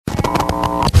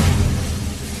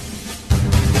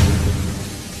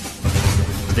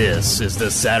This is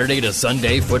the Saturday to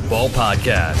Sunday Football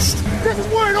Podcast. This is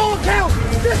where it all counts.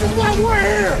 This is why we're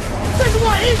here. This is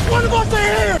why each one of us are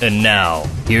here. And now,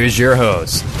 here's your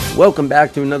host. Welcome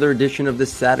back to another edition of the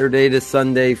Saturday to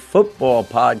Sunday Football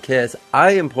Podcast.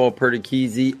 I am Paul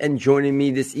Perticchese, and joining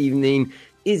me this evening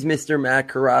is Mr. Matt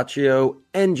Caraccio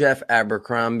and Jeff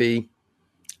Abercrombie.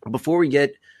 Before we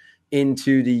get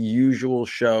into the usual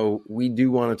show, we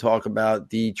do want to talk about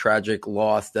the tragic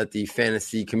loss that the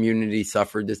fantasy community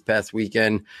suffered this past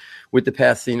weekend with the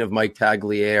passing of Mike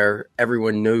Tagliere.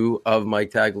 Everyone knew of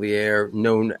Mike Tagliere,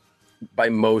 known by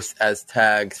most as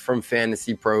Tags from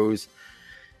Fantasy Pros.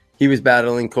 He was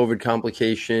battling COVID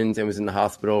complications and was in the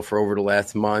hospital for over the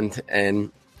last month.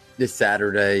 And this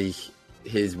Saturday,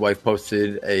 his wife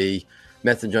posted a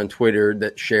message on Twitter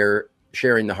that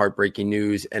sharing the heartbreaking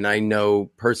news. And I know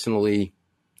personally,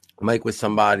 Mike was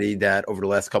somebody that over the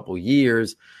last couple of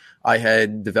years, I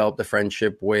had developed a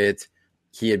friendship with.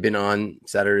 He had been on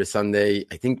Saturday to Sunday,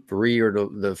 I think 3 or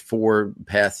the 4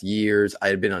 past years. I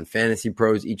had been on Fantasy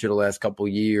Pros each of the last couple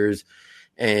of years.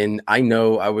 And I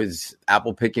know I was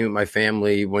apple picking with my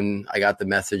family when I got the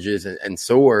messages and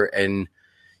sore. And,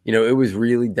 you know, it was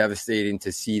really devastating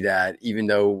to see that, even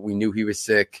though we knew he was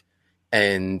sick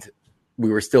and we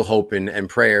were still hoping, and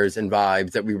prayers and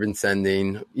vibes that we've been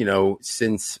sending, you know,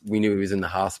 since we knew he was in the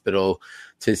hospital.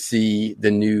 To see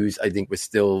the news, I think, was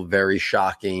still very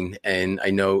shocking. And I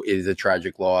know it is a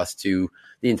tragic loss to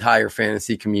the entire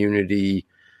fantasy community.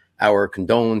 Our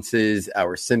condolences,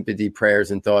 our sympathy,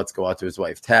 prayers, and thoughts go out to his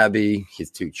wife, Tabby,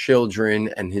 his 2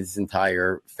 children, and his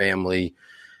entire family.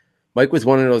 Mike was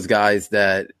one of those guys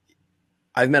that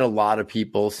I've met a lot of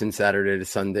people since Saturday to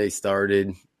Sunday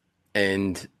started,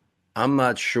 and I'm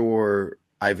not sure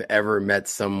I've ever met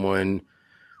someone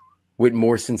with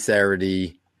more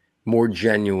sincerity, more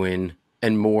genuine,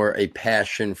 and more a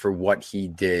passion for what he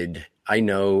did. I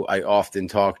know I often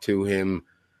talk to him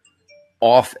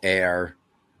off air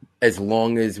as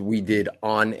long as we did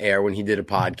on air when he did a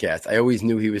podcast. I always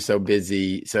knew he was so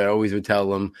busy, so I always would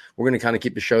tell him, we're going to kind of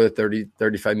keep the show to 30,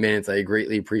 35 minutes. I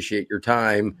greatly appreciate your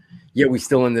time. Yet we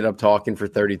still ended up talking for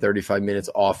 30, 35 minutes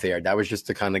off air. That was just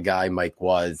the kind of guy Mike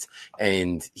was.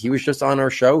 And he was just on our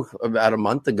show about a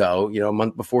month ago, you know, a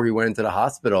month before he went into the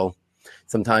hospital,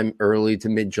 sometime early to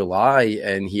mid-July,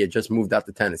 and he had just moved out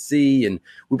to Tennessee. And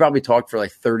we probably talked for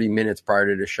like 30 minutes prior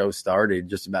to the show started,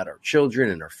 just about our children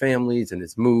and our families and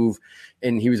his move.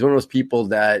 And he was one of those people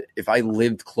that if I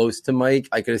lived close to Mike,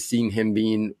 I could have seen him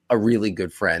being a really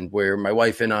good friend, where my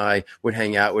wife and I would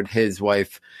hang out with his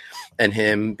wife and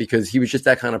him, because he was just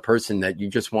that kind of person that you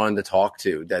just wanted to talk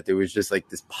to, that there was just like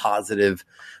this positive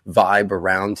vibe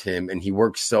around him. And he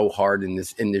worked so hard in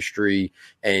this industry,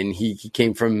 and he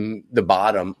came from the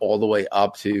bottom all the way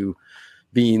up to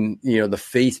being, you know, the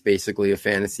face basically of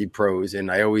Fantasy Pros.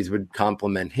 And I always would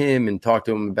compliment him and talk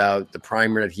to him about the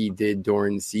primer that he did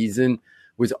during the season.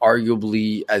 Was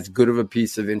arguably as good of a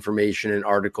piece of information and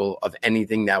article of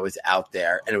anything that was out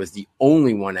there. And it was the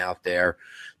only one out there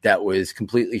that was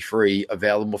completely free,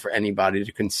 available for anybody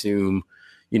to consume,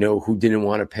 you know, who didn't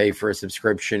want to pay for a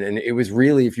subscription. And it was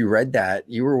really, if you read that,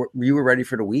 you were ready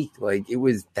for the week. Like, it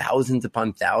was thousands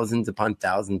upon thousands upon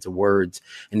thousands of words.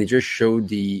 And it just showed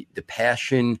the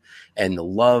passion and the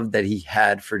love that he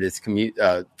had for this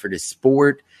for this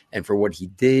sport and for what he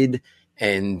did.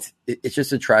 And it's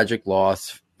just a tragic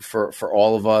loss for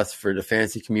all of us, for the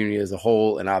fantasy community as a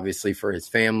whole, and obviously for his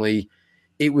family.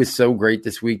 It was so great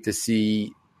this week to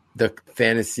see the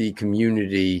fantasy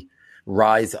community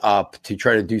rise up to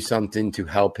try to do something to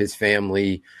help his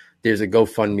family. There's a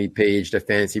GoFundMe page that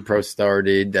Fantasy Pro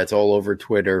started that's all over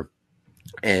Twitter.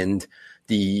 And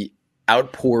the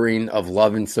outpouring of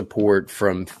love and support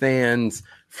from fans,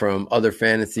 from other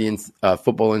fantasy and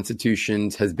football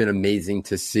institutions has been amazing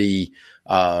to see.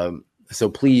 So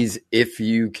please, if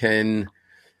you can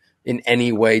in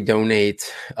any way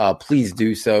donate, please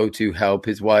do so to help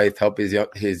his wife, help his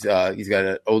he's got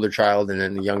an older child and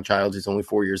then a young child who's only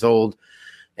 4 years old,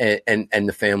 and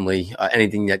the family.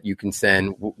 Anything that you can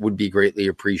send would be greatly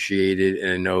appreciated.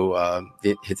 And I know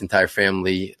his entire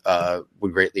family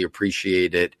would greatly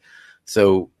appreciate it.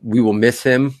 So we will miss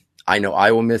him. I know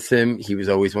I will miss him. He was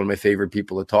always one of my favorite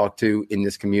people to talk to in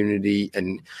this community.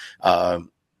 And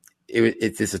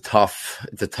it's a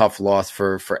tough loss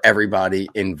for everybody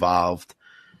involved.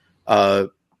 Jeff,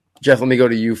 let me go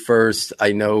to you first.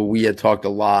 I know we had talked a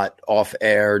lot off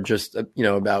air, just,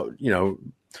 about,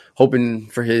 hoping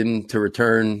for him to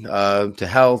return to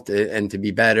health and to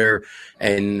be better,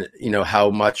 and,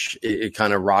 how much it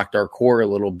kind of rocked our core a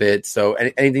little bit. So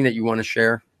anything that you want to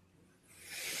share?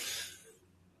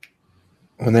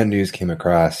 When that news came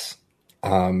across,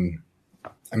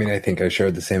 I mean, I think I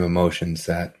shared the same emotions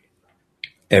that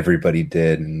everybody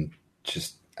did, and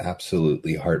just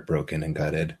absolutely heartbroken and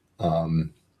gutted. I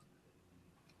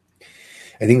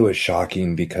think it was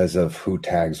shocking because of who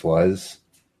Tags was.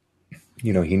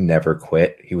 You know, he never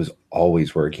quit. He was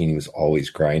always working. He was always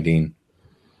grinding.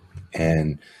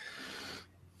 And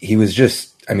he was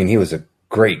just, I mean, he was a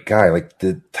great guy. Like,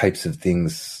 the types of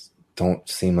things don't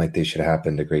seem like they should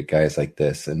happen to great guys like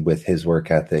this. And with his work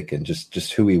ethic and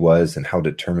just who he was and how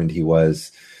determined he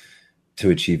was to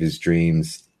achieve his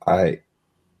dreams, I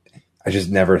just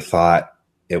never thought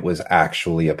it was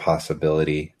actually a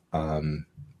possibility.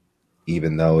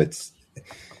 Even though it's,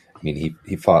 I mean,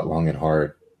 he fought long and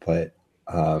hard, but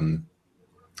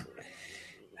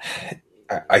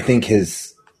I think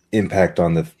his impact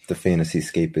on the fantasy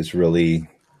scape is really,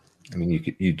 I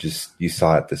mean, you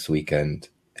saw it this weekend.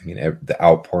 I mean, the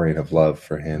outpouring of love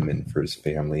for him and for his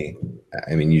family.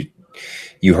 I mean,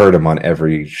 you heard him on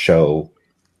every show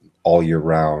all year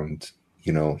round.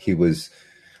 You know,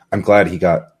 I'm glad he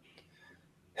got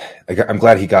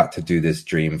to do this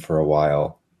dream for a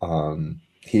while.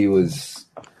 He was,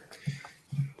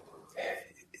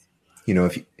 you know,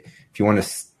 if you want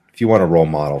a role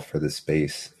model for this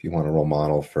space, if you want a role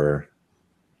model for,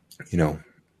 you know,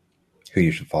 who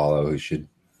you should follow,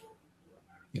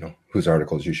 whose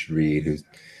articles you should read,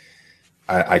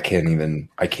 I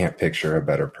can't picture a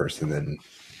better person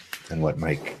than what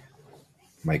Mike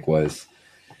was,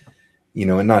 you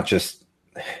know, and not just,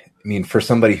 I mean, for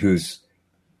somebody whose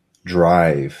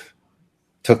drive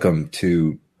took him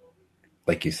to,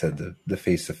 like you said, the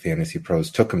face of Fantasy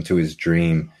Pros, took him to his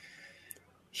dream.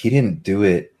 He didn't do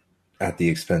it at the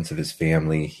expense of his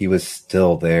family. He was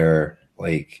still there,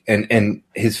 like, and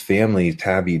his family,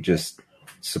 Tabby, just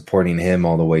supporting him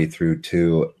all the way through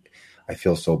too. I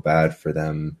feel so bad for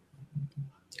them.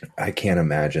 I can't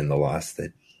imagine the loss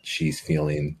that she's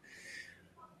feeling,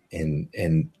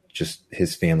 and just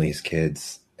his family, his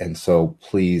kids. And so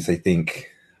please, I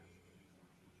think,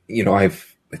 you know,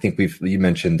 you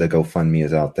mentioned the GoFundMe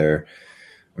is out there.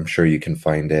 I'm sure you can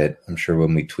find it. I'm sure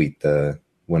when I tweet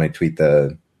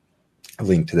the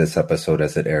link to this episode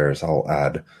as it airs, I'll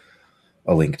add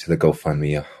a link to the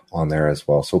GoFundMe on there as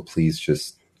well. So please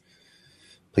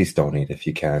donate if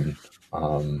you can.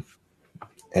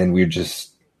 And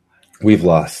we've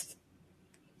lost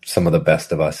some of the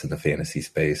best of us in the fantasy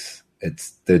space.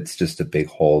 It's just a big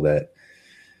hole that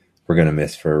we're going to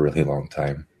miss for a really long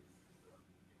time.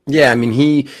 Yeah, I mean,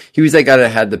 he was that guy that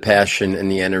had the passion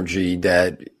and the energy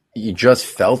that you just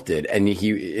felt it. And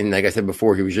like I said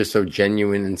before, he was just so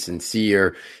genuine and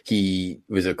sincere. He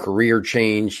was a career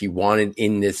change. He wanted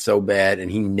in this so bad, and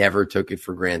he never took it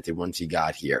for granted once he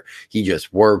got here. He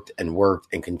just worked and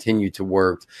continued to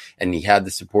work, and he had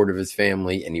the support of his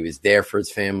family, and he was there for his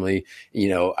family. You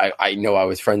know, I know I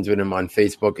was friends with him on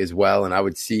Facebook as well, and I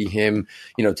would see him,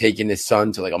 you know, taking his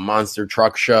son to like a monster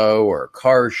truck show or a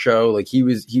car show. Like he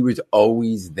was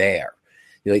always there.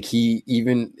 Like he,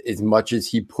 even as much as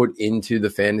he put into the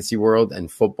fantasy world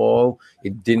and football,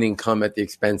 it didn't come at the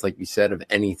expense, like you said, of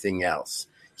anything else.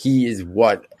 He is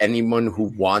what anyone who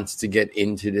wants to get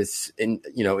into this,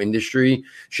 industry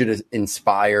should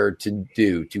inspire to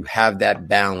do, to have that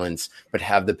balance, but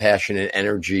have the passion and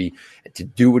energy to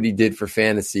do what he did for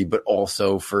fantasy, but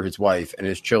also for his wife and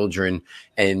his children,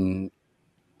 and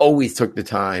always took the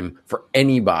time for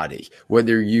anybody,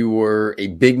 whether you were a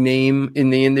big name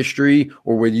in the industry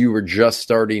or whether you were just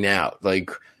starting out. Like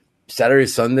Saturday,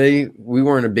 Sunday, we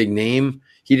weren't a big name.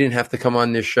 He didn't have to come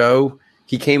on this show.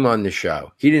 He came on the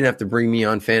show. He didn't have to bring me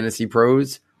on Fantasy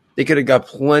Pros. They could have got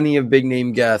plenty of big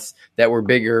name guests that were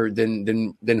bigger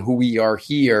than who we are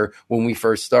here when we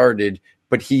first started.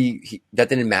 But he that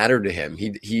didn't matter to him.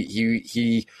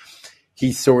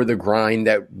 He saw the grind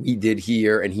that we did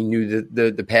here, and he knew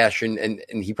the passion,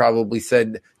 and he probably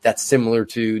said that's similar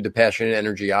to the passion and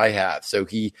energy I have. So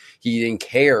he didn't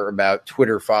care about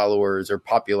Twitter followers or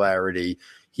popularity.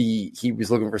 He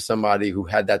was looking for somebody who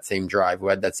had that same drive, who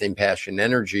had that same passion and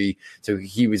energy. So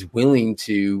he was willing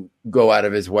to go out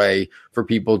of his way for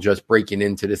people just breaking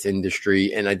into this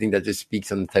industry. And I think that just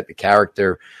speaks on the type of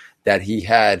character that he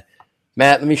had.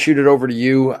 Matt, let me shoot it over to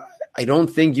you. I don't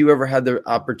think you ever had the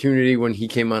opportunity when he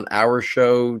came on our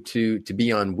show to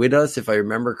be on with us, if I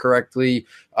remember correctly.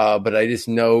 But I just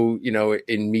know,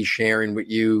 in me sharing with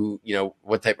you,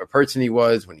 what type of person he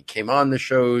was when he came on the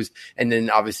shows. And then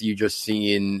obviously you just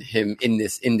seeing him in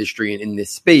this industry and in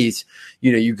this space,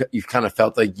 you've kind of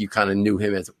felt like you kind of knew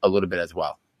him as a little bit as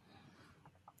well.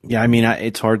 Yeah, I mean,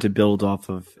 it's hard to build off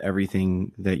of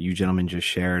everything that you gentlemen just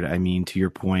shared. I mean, to your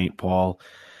point, Paul,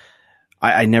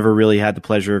 I never really had the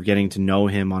pleasure of getting to know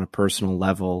him on a personal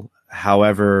level.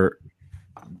 However,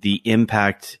 the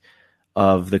impact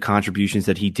of the contributions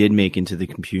that he did make into the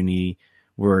community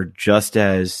were just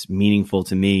as meaningful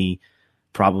to me,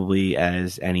 probably,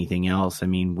 as anything else. I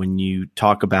mean, when you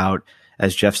talk about,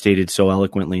 as Jeff stated so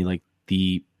eloquently, like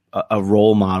a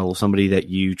role model, somebody that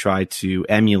you try to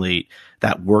emulate,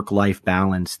 that work-life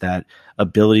balance, that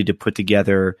ability to put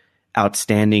together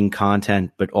outstanding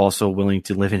content, but also willing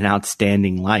to live an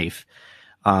outstanding life.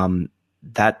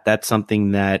 That's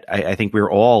something that I think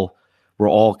we're all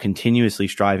continuously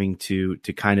striving to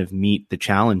kind of meet the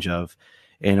challenge of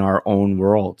in our own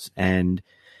worlds. And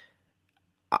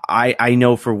I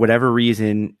know, for whatever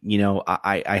reason,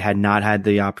 I had not had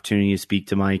the opportunity to speak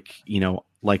to Mike,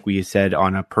 like we said,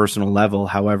 on a personal level.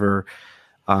 However,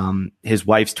 his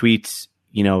wife's tweets,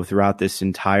 throughout this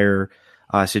entire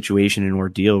situation and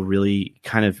ordeal really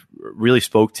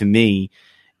spoke to me.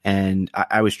 And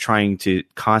I was trying to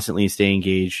constantly stay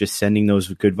engaged, just sending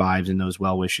those good vibes and those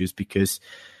well wishes, because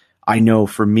I know,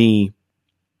 for me,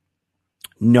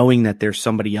 knowing that there's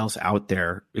somebody else out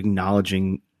there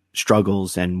acknowledging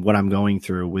struggles and what I'm going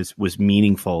through was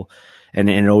meaningful, and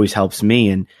it always helps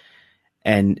me.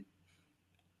 And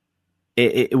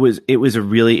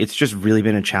it's just really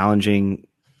been a challenging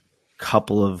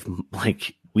couple of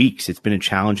weeks. It's been a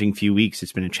challenging few weeks.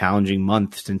 It's been a challenging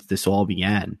month since this all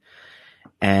began.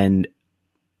 And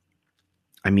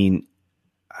I mean,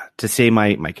 to say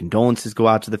my condolences go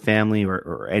out to the family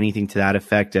or anything to that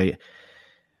effect,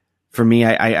 for me,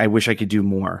 I wish I could do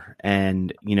more.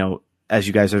 And, as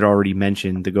you guys had already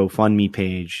mentioned, the GoFundMe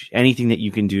page, anything that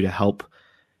you can do to help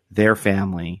their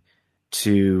family,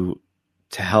 to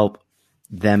help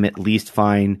them at least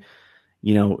find,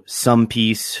 some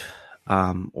peace,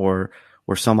 or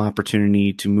some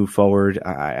opportunity to move forward.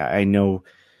 I know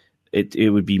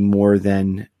it would be more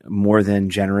than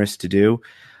generous to do.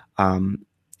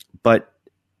 But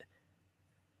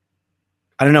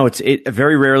I don't know. It's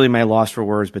very rarely am I lost for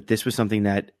words, but this was something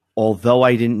that, although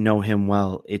I didn't know him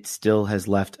well, it still has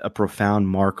left a profound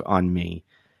mark on me.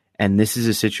 And this is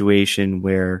a situation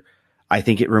where I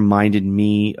think it reminded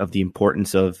me of the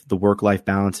importance of the work-life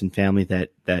balance and family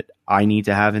that I need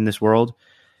to have in this world,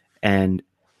 and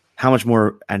how much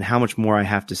more I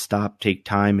have to take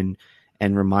time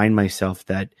and remind myself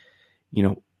that,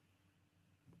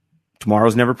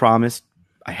 tomorrow's never promised.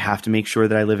 I have to make sure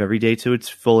that I live every day to its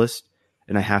fullest,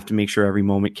 and I have to make sure every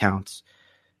moment counts.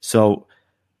 So,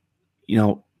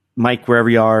 Mike, wherever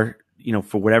you are,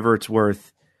 for whatever it's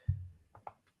worth,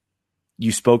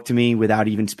 you spoke to me without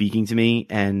even speaking to me,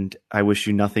 and I wish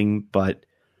you nothing but,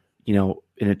 an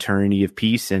eternity of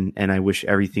peace, and I wish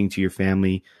everything to your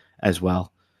family as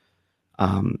well.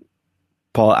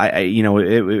 Paul,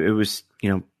 it was,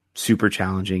 super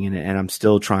challenging, and I'm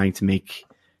still trying to make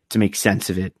sense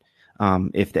of it.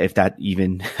 If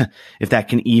that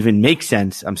can even make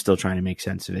sense, I'm still trying to make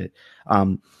sense of it.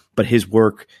 But his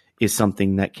work is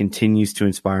something that continues to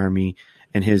inspire me,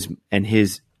 and his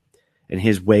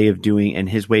way of doing and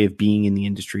his way of being in the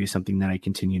industry is something that I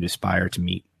continue to aspire to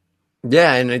meet.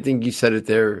 Yeah, and I think you said it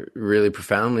there really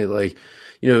profoundly.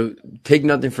 Take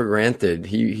nothing for granted.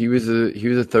 He was a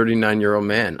 39-year-old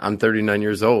man. I'm 39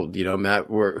 years old. Matt,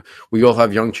 we all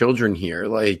have young children here.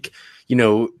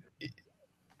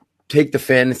 Take the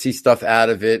fantasy stuff out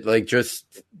of it.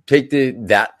 Just take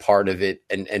that part of it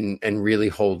and really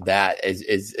hold that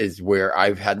as where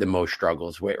I've had the most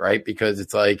struggles with, right? Because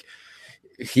it's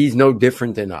he's no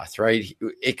different than us, right?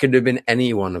 It could have been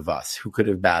any one of us who could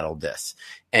have battled this.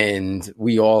 And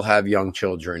we all have young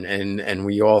children, and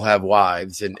we all have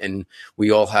wives, and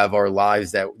we all have our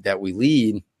lives that we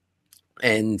lead.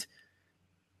 And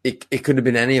it could have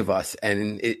been any of us.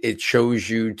 And it shows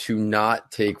you to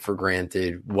not take for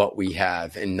granted what we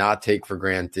have, and not take for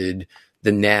granted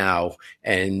the now.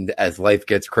 And as life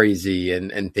gets crazy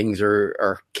and things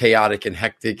are chaotic and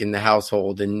hectic in the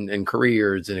household and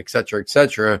careers and et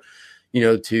cetera,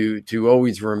 to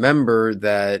always remember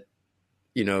that,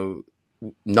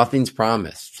 nothing's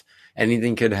promised.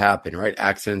 Anything could happen, right?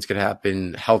 Accidents could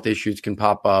happen. Health issues can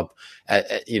pop up,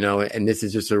 and this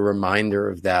is just a reminder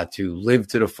of that, to live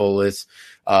to the fullest.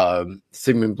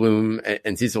 Sigmund Bloom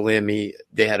and Cecil Lammey,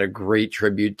 they had a great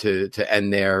tribute to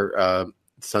end their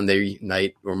Sunday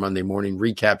night or Monday morning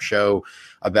recap show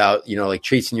about,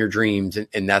 chasing your dreams.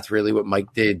 And that's really what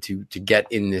Mike did to get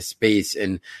in this space.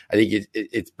 And I think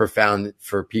it's profound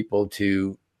for people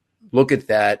to look at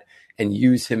that and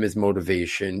use him as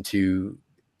motivation to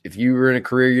if you were in a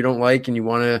career you don't like and you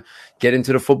want to get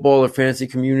into the football or fantasy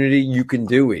community, you can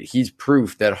do it. He's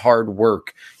proof that hard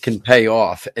work can pay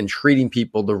off and treating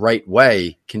people the right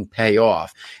way can pay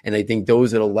off. And I think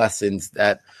those are the lessons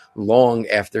that long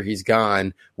after he's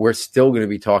gone, we're still going to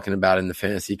be talking about in the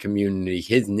fantasy community.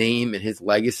 His name and his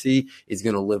legacy is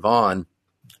going to live on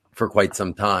for quite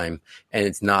some time, and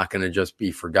it's not going to just be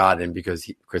forgotten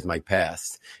because Mike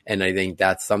passed. And I think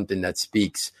that's something that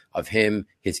speaks of him,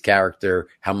 his character,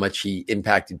 how much he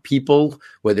impacted people,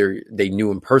 whether they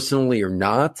knew him personally or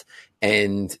not,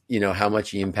 and how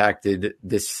much he impacted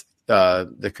this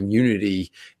the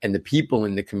community and the people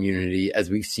in the community, as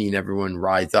we've seen everyone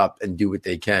rise up and do what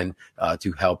they can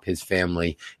to help his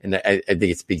family. And I think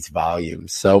it speaks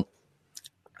volumes. So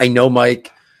I know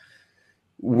Mike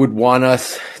would want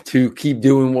us to keep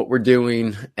doing what we're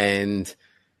doing, and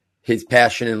his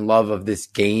passion and love of this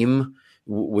game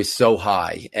was so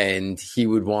high, and he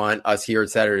would want us here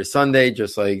at Saturday to Sunday,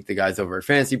 just like the guys over at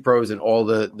Fantasy Pros and all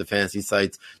the fantasy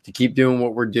sites, to keep doing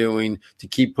what we're doing, to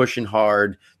keep pushing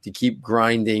hard, to keep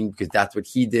grinding, because that's what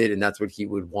he did and that's what he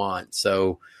would want.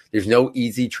 So there's no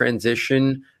easy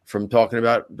transition from talking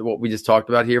about what we just talked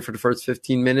about here for the first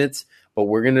 15 minutes. But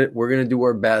we're gonna do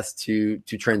our best to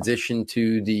transition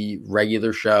to the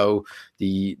regular show,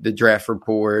 the draft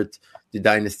report, the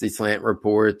Dynasty Slant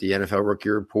report, the NFL Rookie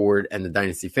report, and the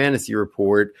Dynasty Fantasy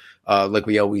report, like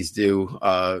we always do,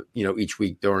 each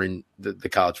week during the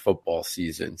college football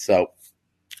season. So,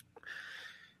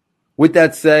 with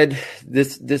that said,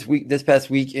 this past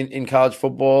week in college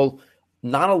football,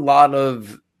 not a lot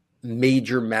of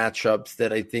major matchups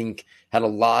that I think had a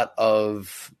lot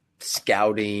of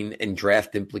scouting and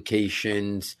draft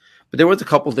implications, but there was a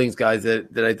couple things, guys, that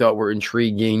I thought were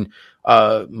intriguing.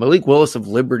 Malik Willis of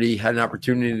Liberty had an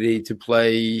opportunity to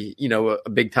play, a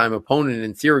big time opponent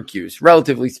in Syracuse,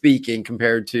 relatively speaking,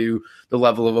 compared to the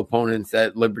level of opponents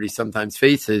that Liberty sometimes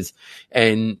faces.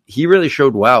 And he really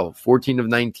showed well. 14 of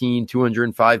 19,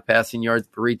 205 passing yards,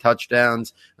 3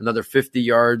 touchdowns, another 50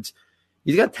 yards.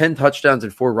 He's got 10 touchdowns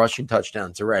and 4 rushing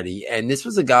touchdowns already. And this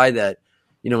was a guy that,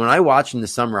 when I watched in the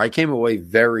summer, I came away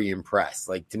very impressed.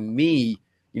 Like, to me,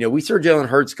 we saw Jalen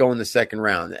Hurts go in the second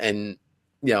round, and,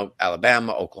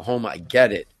 Alabama, Oklahoma, I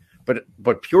get it.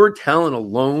 But pure talent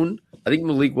alone, I think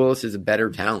Malik Willis is a better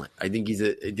talent. I think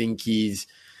he's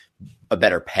a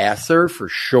better passer for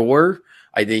sure.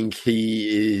 I think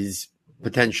he is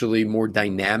potentially more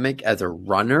dynamic as a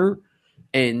runner.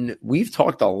 And we've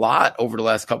talked a lot over the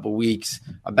last couple of weeks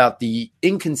about the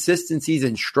inconsistencies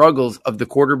and struggles of the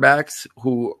quarterbacks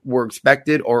who were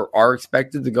expected or are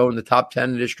expected to go in the top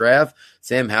 10 of this draft.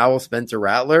 Sam Howell, Spencer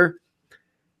Rattler.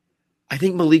 I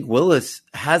think Malik Willis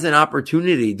has an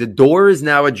opportunity. The door is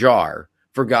now ajar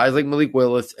for guys like Malik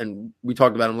Willis, and we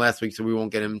talked about him last week, so we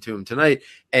won't get into him tonight,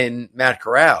 and Matt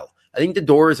Corral. I think the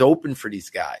door is open for these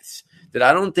guys. That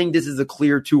I don't think this is a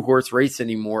clear 2-horse race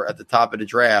anymore at the top of the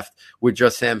draft with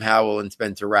just Sam Howell and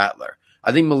Spencer Rattler.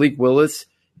 I think Malik Willis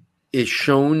is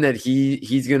shown that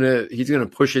he's gonna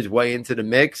push his way into the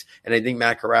mix, and I think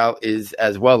Matt Corral is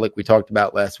as well, like we talked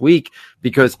about last week,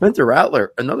 because Spencer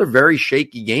Rattler, another very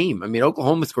shaky game. I mean,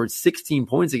 Oklahoma scored 16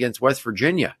 points against West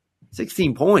Virginia.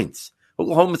 16 points.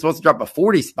 Oklahoma's supposed to drop a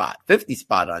 50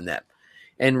 spot on them.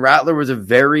 And Rattler was a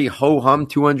very ho-hum,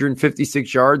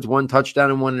 256 yards, 1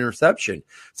 touchdown and 1 interception.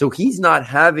 So he's not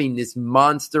having this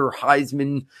monster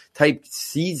Heisman-type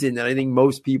season that I think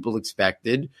most people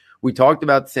expected. We talked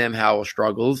about Sam Howell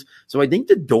struggles. So I think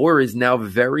the door is now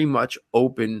very much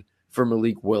open for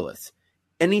Malik Willis.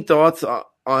 Any thoughts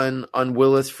on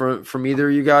Willis from either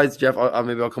of you guys? Jeff,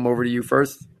 maybe I'll come over to you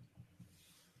first.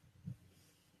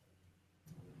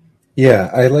 Yeah,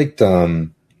 I liked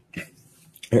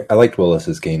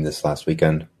Willis's game this last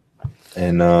weekend,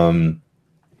 and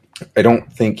I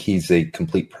don't think he's a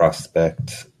complete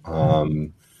prospect.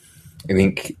 I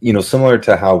think, similar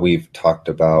to how we've talked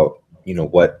about,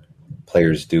 what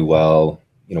players do well,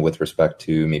 with respect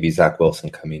to maybe Zach Wilson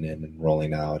coming in and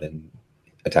rolling out and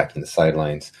attacking the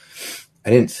sidelines. I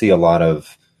didn't see a lot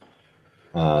of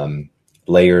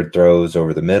layered throws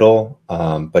over the middle,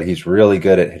 but he's really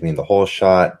good at hitting the whole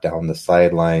shot down the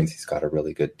sidelines. He's got a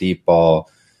really good deep ball.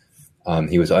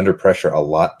 He was under pressure a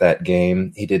lot that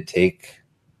game. He did take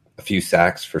a few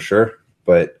sacks for sure,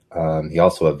 but he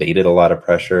also evaded a lot of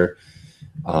pressure.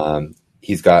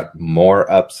 He's got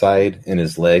more upside in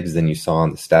his legs than you saw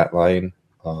on the stat line.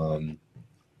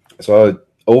 So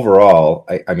overall,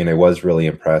 I was really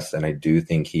impressed, and I do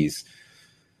think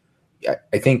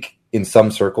I think in some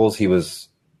circles he was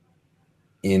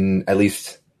at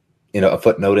least a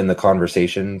footnote in the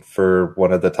conversation for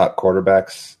one of the top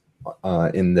quarterbacks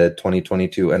in the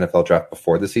 2022 NFL draft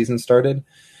before the season started.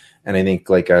 And I think,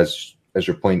 like, as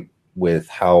your point with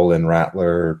Howell and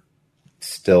Rattler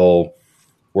still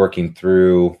working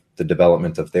through the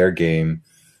development of their game,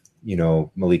 you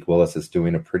know, Malik Willis is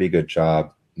doing a pretty good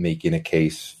job making a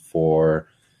case for,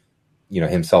 you know,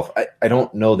 himself. I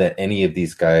don't know that any of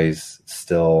these guys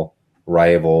still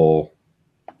rival,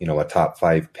 you know, a top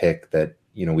 5 pick that,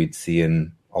 you know, we'd see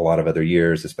in a lot of other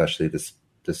years, especially this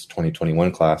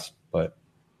 2021 class. But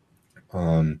so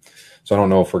I don't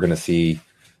know if we're going to see,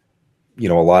 you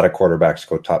know, a lot of quarterbacks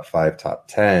go top 5, top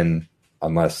 10,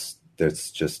 unless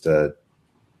there's just a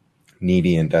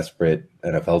needy and desperate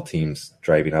NFL teams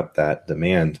driving up that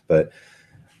demand. But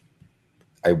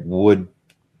I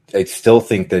still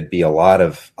think there'd be a lot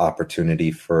of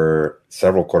opportunity for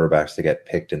several quarterbacks to get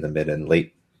picked in the mid and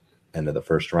late end of the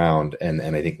first round. And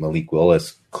I think Malik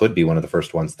Willis could be one of the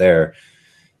first ones there,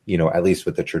 you know, at least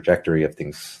with the trajectory of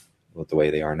things with the way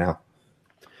they are now.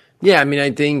 Yeah, I mean, I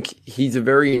think he's a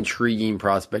very intriguing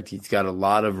prospect. He's got a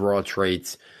lot of raw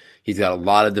traits. He's got a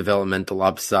lot of developmental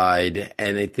upside.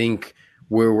 And I think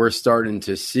where we're starting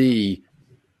to see,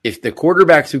 if the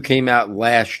quarterbacks who came out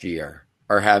last year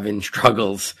are having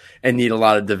struggles and need a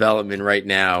lot of development right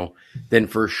now, then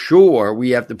for sure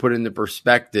we have to put into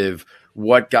perspective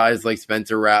what guys like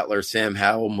Spencer Rattler, Sam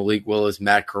Howell, Malik Willis,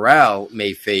 Matt Corral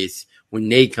may face when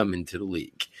they come into the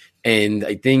league. And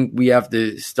I think we have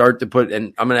to start to put,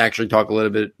 and I'm going to actually talk a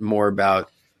little bit more about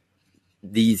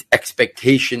these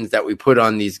expectations that we put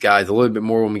on these guys a little bit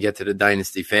more when we get to the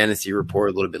Dynasty Fantasy Report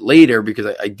a little bit later,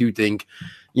 because I do think,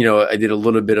 you know, I did a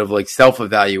little bit of like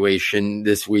self-evaluation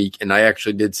this week, and I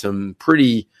actually did some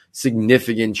pretty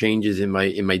significant changes in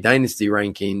my Dynasty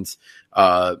rankings,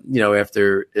 you know,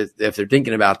 after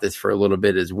thinking about this for a little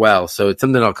bit as well. So it's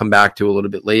something I'll come back to a little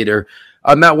bit later.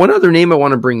 Matt, one other name I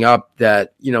want to bring up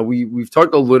that, you know, we've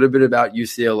talked a little bit about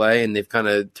UCLA, and they've kind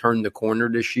of turned the corner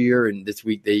this year. And this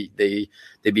week they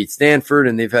beat Stanford,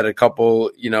 and they've had a couple,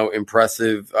 you know,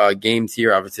 impressive games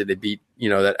here. Obviously they beat, you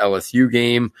know, that LSU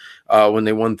game when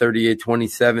they won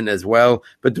 38-27 as well.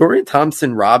 But Dorian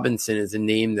Thompson-Robinson is a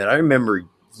name that I remember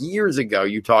years ago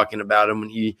you talking about him when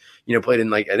he, you know, played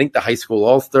in, like, I think the high school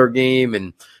all-star game,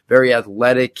 and very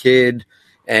athletic kid.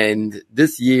 And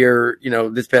this year, you know,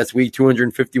 this past week,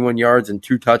 251 yards and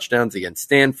 2 touchdowns against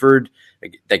Stanford.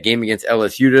 That game against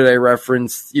LSU that I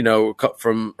referenced, you know,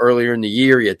 from earlier in the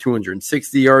year, he had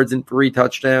 260 yards and 3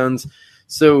 touchdowns.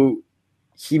 So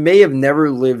he may have never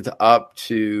lived up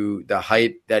to the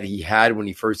hype that he had when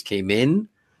he first came in,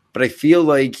 but I feel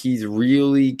like he's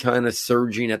really kind of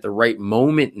surging at the right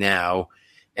moment now.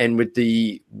 And with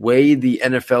the way the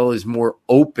NFL is more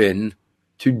open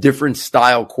to different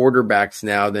style quarterbacks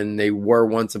now than they were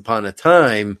once upon a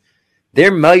time,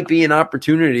 there might be an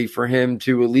opportunity for him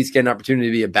to at least get an opportunity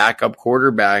to be a backup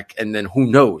quarterback. And then who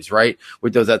knows, right?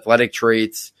 With those athletic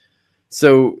traits.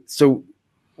 So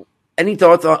any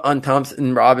thoughts on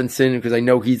Thompson-Robinson? Because I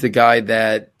know he's a guy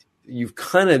that you've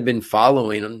kind of been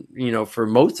following, you know, for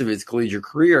most of his collegiate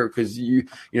career, because you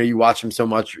watch him so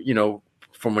much, you know,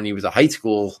 from when he was a high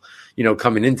school, you know,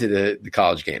 coming into the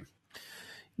college game.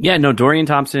 Yeah, no, Dorian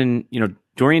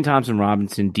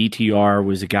Thompson-Robinson, DTR,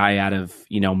 was a guy out of,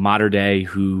 you know, Mater Dei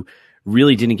who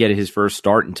really didn't get his first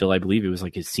start until I believe it was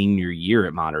like his senior year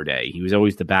at Mater Dei. He was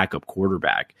always the backup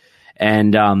quarterback.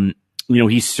 And, you know,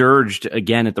 he surged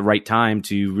again at the right time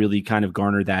to really kind of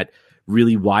garner that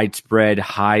really widespread,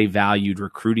 high-valued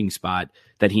recruiting spot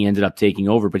that he ended up taking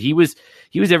over. But he was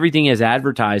everything as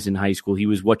advertised in high school. He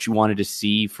was what you wanted to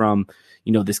see from,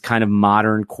 you know, this kind of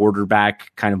modern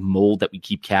quarterback kind of mold that we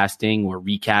keep casting or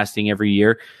recasting every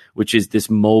year, which is this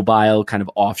mobile kind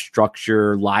of off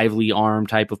structure, lively arm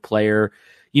type of player,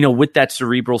 you know, with that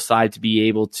cerebral side to be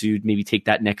able to maybe take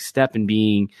that next step and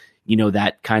being, you know,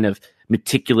 that kind of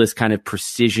meticulous kind of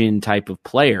precision type of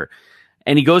player.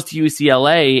 And he goes to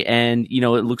UCLA, and, you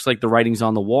know, it looks like the writing's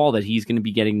on the wall that he's going to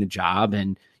be getting the job.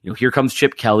 And, you know, here comes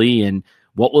Chip Kelly, and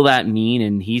what will that mean?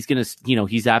 And he's going to, you know,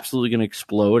 he's absolutely going to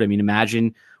explode. I mean,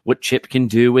 imagine what Chip can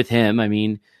do with him. I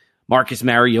mean, Marcus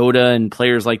Mariota and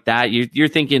players like that. You're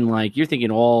thinking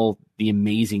all the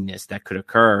amazingness that could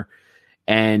occur.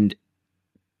 And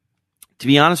to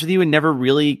be honest with you, it never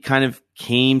really kind of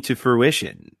came to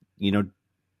fruition. You know,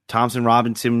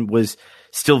 Thompson-Robinson was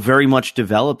still very much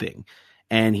developing,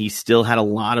 and he still had a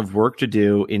lot of work to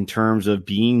do in terms of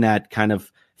being that kind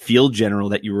of field general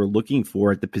that you were looking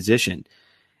for at the position.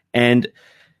 And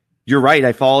you're right,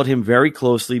 I followed him very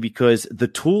closely because the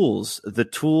tools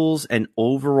and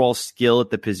overall skill at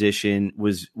the position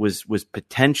was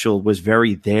potential, was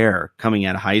very there coming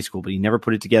out of high school, but he never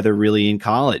put it together really in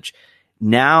college.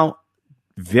 Now,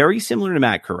 very similar to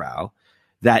Matt Corral,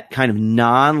 that kind of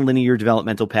non-linear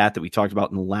developmental path that we talked about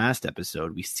in the last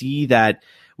episode. We see that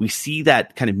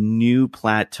kind of new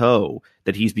plateau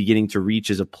that he's beginning to reach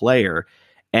as a player.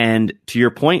 And to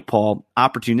your point, Paul,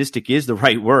 opportunistic is the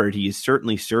right word. He is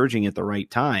certainly surging at the right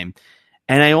time.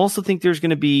 And I also think there's going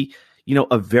to be,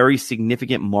 a very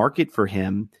significant market for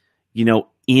him,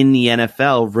 in the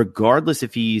NFL, regardless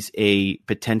if he's a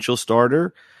potential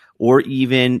starter or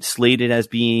even slated as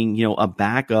being, a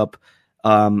backup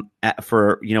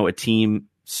for, a team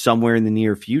somewhere in the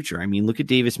near future. I mean, look at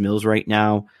Davis Mills right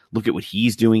now. Look at what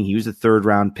he's doing. He was a 3rd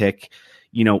round pick.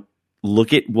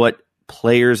 Look at what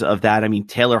players of that. I mean,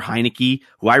 Taylor Heineke,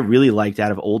 who I really liked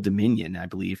out of Old Dominion, I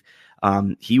believe.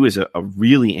 He was a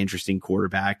really interesting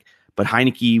quarterback, but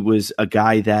Heineke was a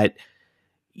guy that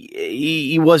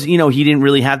he was, he didn't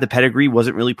really have the pedigree,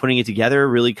 wasn't really putting it together,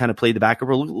 really kind of played the backup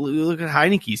role. Look at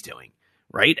Heineke's doing,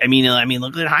 right? I mean,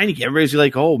 look at Heineke. Everybody's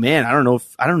like, oh man, I don't know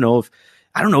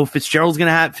if Fitzpatrick's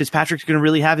going to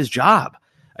really have his job.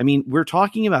 I mean, we're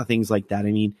talking about things like that.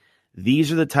 I mean,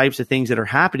 these are the types of things that are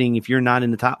happening if you're not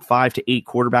in the top 5 to 8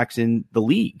 quarterbacks in the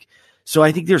league. So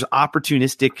I think there's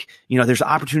there's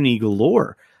opportunity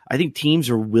galore. I think teams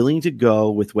are willing to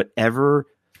go with whatever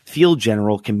field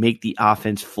general can make the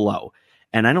offense flow.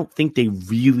 And I don't think they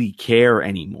really care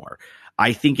anymore.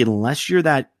 I think unless you're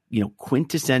that,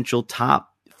 quintessential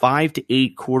top 5 to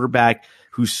 8 quarterback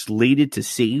who's slated to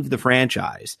save the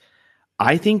franchise,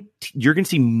 I think you're going to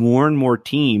see more and more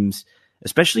teams,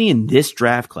 especially in this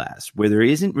draft class where there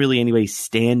isn't really anybody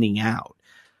standing out.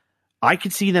 I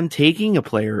could see them taking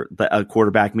a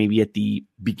quarterback maybe at the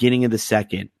beginning of the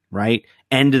second, right?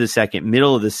 End of the second,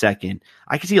 middle of the second.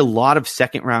 I could see a lot of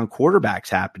 2nd round quarterbacks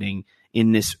happening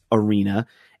in this arena.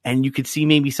 And you could see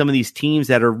maybe some of these teams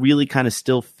that are really kind of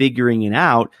still figuring it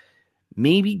out,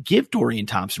 maybe give Dorian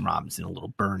Thompson-Robinson a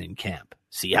little burn in camp.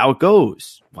 See how it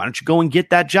goes. Why don't you go and get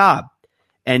that job?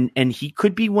 And he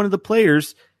could be one of the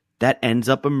players that ends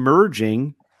up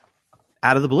emerging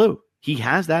out of the blue. He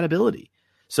has that ability.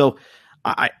 So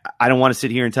I don't want to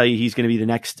sit here and tell you he's going to be the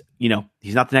next,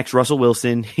 he's not the next Russell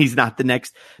Wilson. He's not the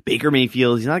next Baker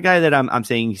Mayfield. He's not a guy that I'm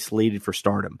saying he's slated for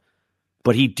stardom.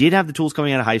 But he did have the tools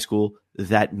coming out of high school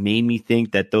that made me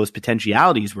think that those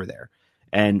potentialities were there.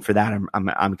 And for that,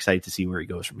 I'm excited to see where he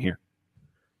goes from here.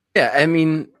 Yeah, I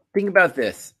mean, think about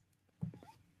this.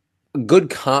 A good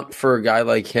comp for a guy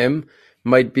like him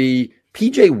might be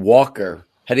PJ Walker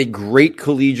had a great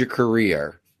collegiate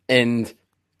career, and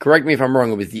correct me if I'm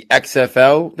wrong, it was the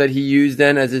XFL that he used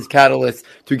then as his catalyst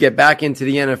to get back into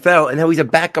the NFL, and now he's a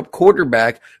backup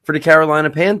quarterback for the Carolina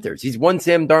Panthers. He's one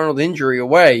Sam Darnold injury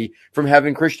away from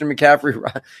having Christian McCaffrey,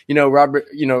 Robert,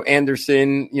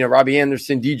 Anderson, Robbie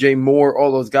Anderson, DJ Moore,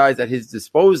 all those guys at his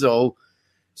disposal.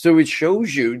 So it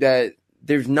shows you that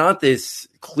there's not this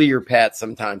clear path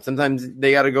sometimes. Sometimes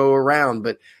they got to go around,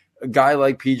 but a guy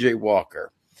like PJ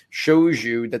Walker shows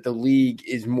you that the league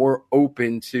is more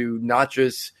open to not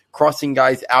just crossing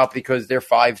guys out because they're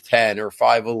 5'10 or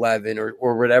 5'11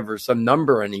 or whatever, some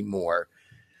number anymore,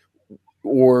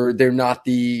 or they're not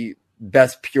the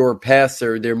best pure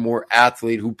passer. They're more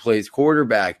athlete who plays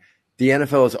quarterback. The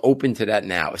NFL is open to that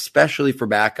now, especially for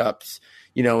backups,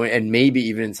 and maybe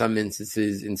even in some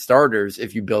instances in starters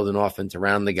if you build an offense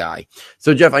around the guy.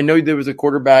 So, Jeff, I know there was a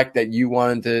quarterback that you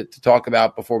wanted to talk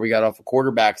about before we got off a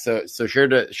quarterback. So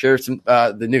share some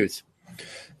the news.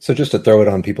 So just to throw it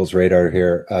on people's radar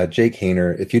here, Jake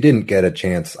Haener, if you didn't get a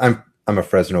chance, I'm a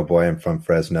Fresno boy. I'm from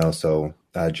Fresno. So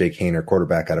Jake Haener,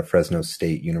 quarterback out of Fresno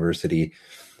State University,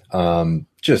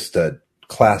 just a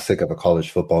classic of a college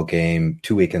football game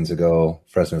 2 weekends ago,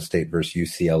 Fresno State versus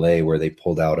UCLA, where they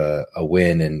pulled out a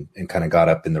win and kind of got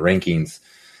up in the rankings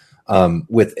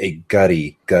with a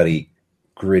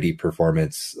gritty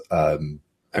performance.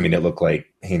 It looked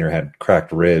like Haener had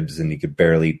cracked ribs and he could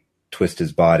barely twist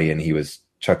his body, and he was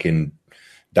chucking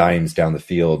dimes down the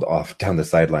field down the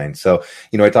sideline. So,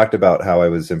 I talked about how I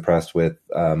was impressed with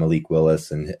Malik Willis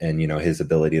and his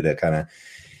ability to kind of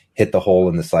hit the hole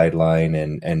in the sideline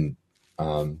and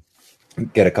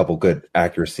get a couple good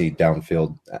accuracy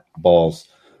downfield balls.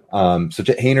 So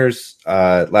Haener's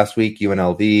last week,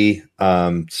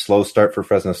 UNLV, slow start for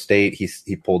Fresno State.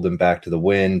 He pulled them back to the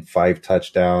win, 5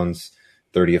 touchdowns,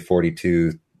 30 of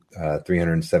 42,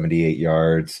 378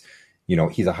 yards.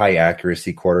 He's a high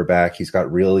accuracy quarterback. He's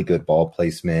got really good ball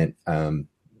placement.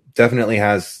 Definitely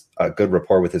has a good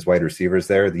rapport with his wide receivers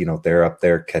there. They're up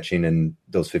there catching in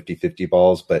those 50-50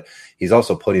 balls, but he's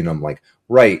also putting them like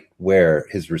right where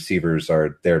his receivers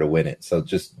are there to win it. So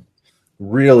just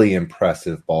really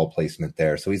impressive ball placement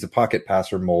there. So he's a pocket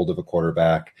passer mold of a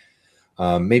quarterback,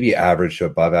 maybe average to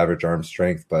above average arm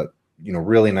strength, but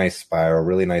really nice spiral,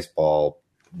 really nice ball,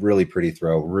 really pretty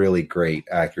throw, really great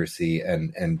accuracy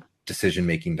and decision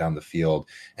making down the field,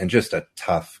 and just a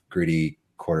tough, gritty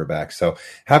quarterback. So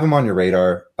have him on your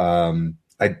radar.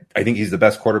 I think he's the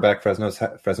best quarterback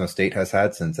Fresno State has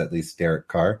had since at least Derek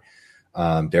Carr.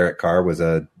 Derek Carr was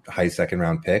a high second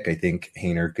round pick. I think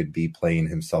Haener could be playing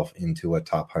himself into a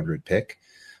top 100 pick,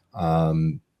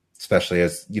 especially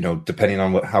as, depending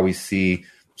on how we see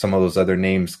some of those other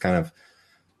names kind of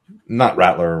not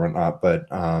Rattler or not, but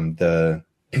whether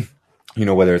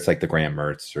it's like the Graham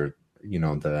Mertz or,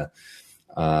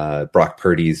 the Brock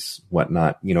Purdy's,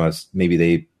 whatnot, as maybe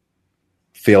they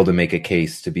fail to make a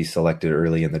case to be selected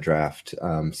early in the draft.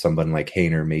 Someone like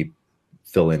Haener may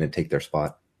fill in and take their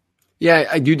spot. Yeah,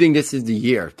 I do think this is the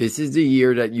year. This is the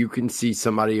year that you can see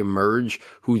somebody emerge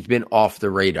who's been off the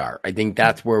radar. I think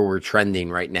that's where we're trending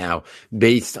right now,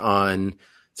 based on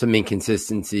some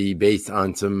inconsistency, based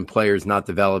on some players not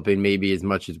developing maybe as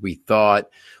much as we thought,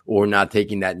 or not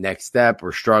taking that next step,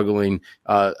 or struggling.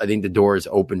 I think the door is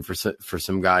open for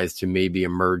some guys to maybe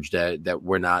emerge that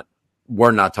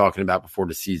we're not talking about before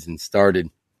the season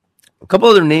started. A couple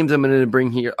other names I'm going to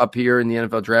bring up here in the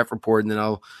NFL draft report, and then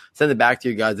I'll send it back to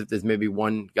you guys if there's maybe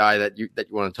one guy that you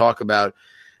want to talk about.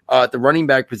 At the running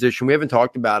back position, we haven't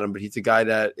talked about him, but he's a guy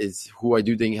who I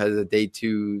do think has a day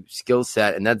two skill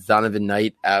set, and that's Zonovan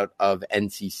Knight out of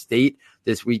NC State.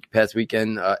 Past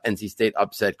weekend, NC State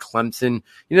upset Clemson.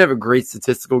 He didn't have a great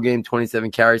statistical game,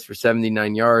 27 carries for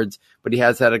 79 yards, but he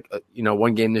has had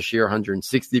one game this year,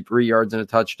 163 yards and a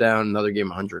touchdown, another game,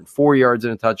 104 yards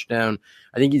and a touchdown.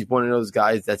 I think he's one of those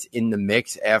guys that's in the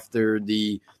mix after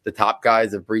the top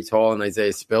guys of Breece Hall and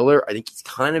Isaiah Spiller. I think he's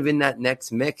kind of in that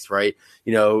next mix, right?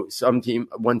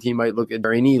 One team might look at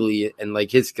Barry Neely and like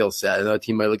his skill set. Another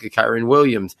team might look at Kyron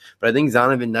Williams. But I think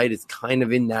Zonovan Knight is kind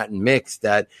of in that mix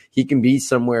that he can be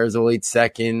somewhere as a late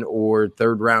second or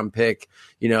third round pick,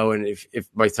 and if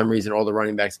by some reason all the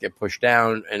running backs get pushed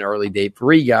down, an early day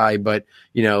 3 guy. But,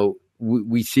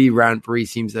 we see round 3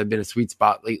 seems to have been a sweet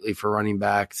spot lately for running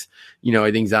backs.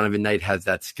 I think Zonovan Knight has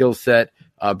that skill set.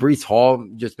 Breece Hall,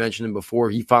 just mentioned him before,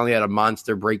 he finally had a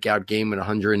monster breakout game with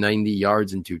 190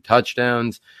 yards and 2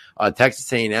 touchdowns.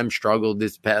 Texas A&M struggled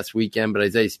this past weekend, but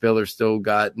Isaiah Spiller still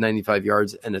got 95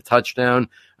 yards and a touchdown.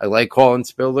 I like Hall and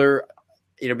Spiller.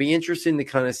 It'll be interesting to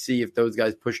kind of see if those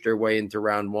guys push their way into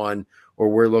round 1, or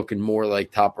we're looking more like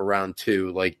top of round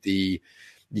 2, like the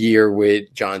year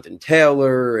with Jonathan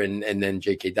Taylor and then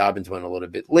J.K. Dobbins went a little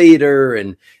bit later,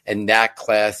 and that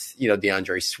class,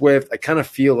 DeAndre Swift. I kind of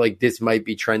feel like this might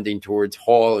be trending towards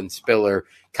Hall and Spiller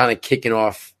kind of kicking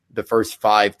off the first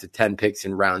 5 to 10 picks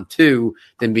in round 2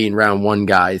 than being round 1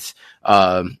 guys,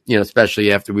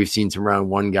 especially after we've seen some round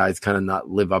 1 guys kind of not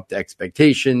live up to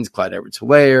expectations. Clyde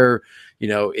Edwards-Helaire,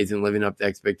 isn't living up to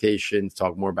expectations.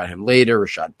 Talk more about him later.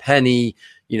 Rashad Penny,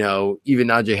 even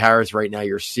Najee Harris right now,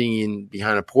 you're seeing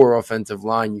behind a poor offensive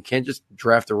line. You can't just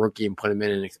draft a rookie and put him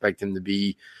in and expect him to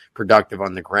be productive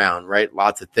on the ground, right?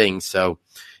 Lots of things. So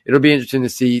it'll be interesting to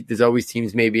see. There's always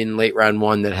teams maybe in late round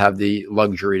 1 that have the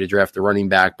luxury to draft a running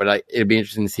back, but it'll be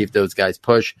interesting to see if those guys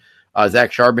push.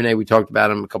 Zach Charbonnet, we talked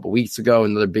about him a couple weeks ago.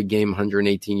 Another big game,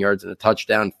 118 yards and a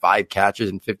touchdown, 5 catches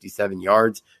and 57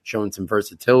 yards, showing some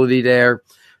versatility there.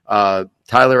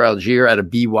 Tyler Algier out of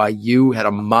BYU had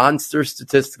a monster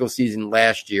statistical season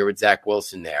last year with Zach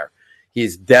Wilson there.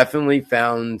 He's definitely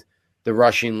found the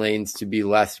rushing lanes to be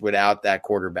less without that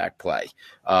quarterback play.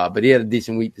 But he had a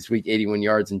decent week this week, 81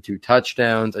 yards and 2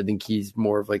 touchdowns. I think he's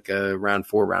more of like a round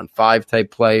 4, round 5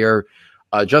 type player.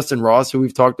 Justin Ross, who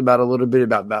we've talked about a little bit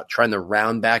about trying to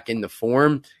round back into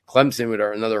form. Clemson with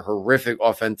another horrific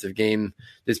offensive game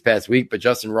this past week, but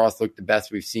Justin Ross looked the best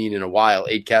we've seen in a while.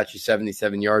 8 catches,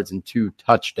 77 yards, and 2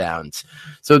 touchdowns.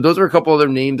 So those are a couple other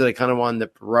names that I kind of wanted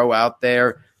to throw out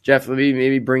there. Jeff, let me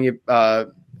maybe bring it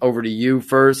over to you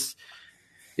first.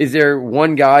 Is there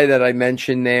one guy that I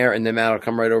mentioned there, and then Matt, I'll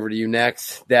come right over to you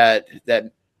next, that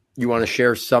you want to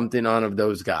share something on of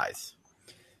those guys?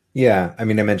 Yeah, I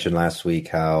mentioned last week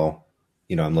how,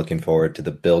 I'm looking forward to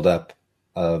the buildup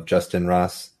of Justin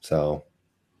Ross. So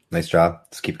nice job.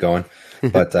 Let's keep going.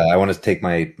 But I want to take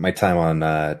my time on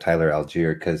Tyler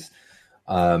Algier because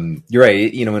you're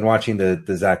right. In watching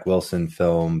the Zach Wilson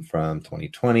film from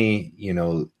 2020,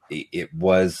 it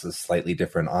was a slightly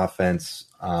different offense.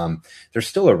 They're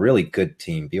still a really good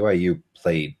team. BYU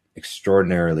played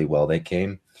extraordinarily well. They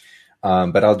came.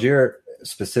 But Algier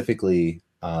specifically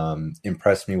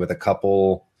impressed me with a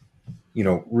couple,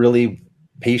 really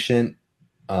patient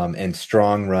and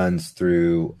strong runs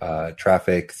through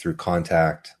traffic, through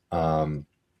contact. And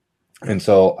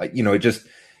so, it just,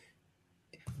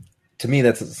 to me,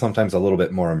 that's sometimes a little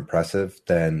bit more impressive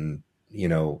than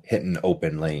hitting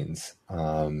open lanes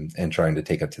and trying to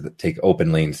take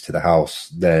open lanes to the house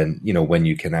than, when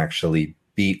you can actually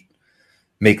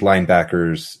make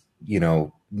linebackers,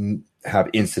 have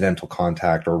incidental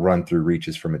contact or run through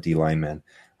reaches from a D lineman.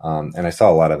 And I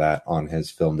saw a lot of that on his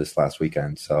film this last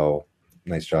weekend. So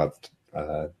nice job,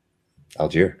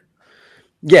 Allgeier.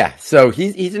 Yeah. So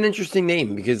he's an interesting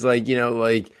name because I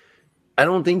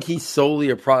don't think he's solely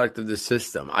a product of the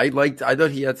system. I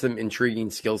thought he had some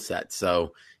intriguing skill sets.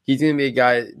 So he's going to be a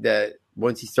guy that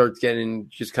once he starts getting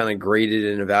just kind of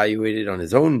graded and evaluated on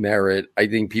his own merit, I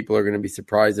think people are going to be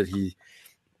surprised that he's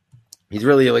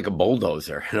really like a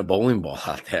bulldozer and a bowling ball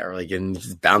out there, and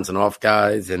just bouncing off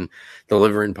guys and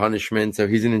delivering punishment. So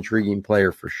he's an intriguing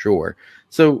player for sure.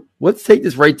 So let's take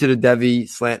this right to the Devy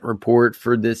Slant Report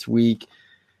for this week.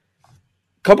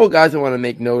 A couple of guys I want to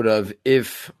make note of.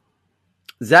 If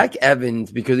Zach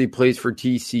Evans, because he plays for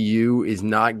TCU, is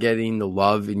not getting the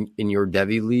love in your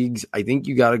Devy leagues, I think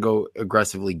you got to go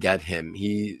aggressively get him.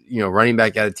 He, running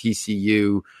back out of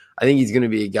TCU, I think he's going to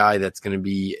be a guy that's going to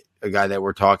be a guy that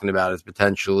we're talking about as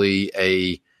potentially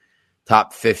a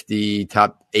top 50,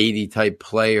 top 80 type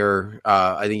player.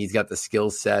 I think he's got the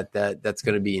skill set that's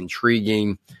going to be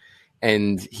intriguing.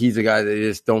 And he's a guy that I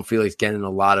just don't feel like he's getting a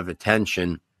lot of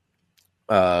attention.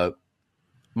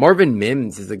 Marvin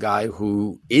Mims is a guy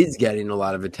who is getting a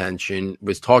lot of attention,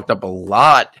 was talked up a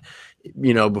lot,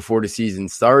 before the season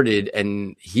started.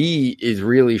 And he is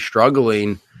really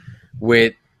struggling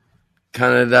with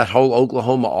kind of that whole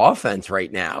Oklahoma offense right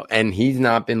now. And he's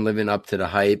not been living up to the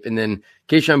hype. And then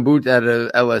Keyshawn Booth out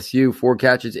of LSU, 4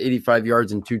 catches, 85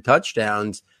 yards, and 2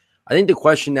 touchdowns. I think the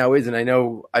question now is, and I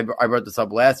know I brought this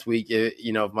up last week,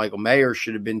 if Michael Mayer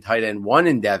should have been tight end 1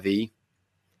 in Devy,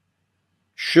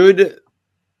 should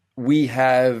we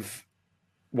have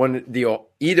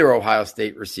either Ohio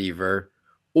State receiver,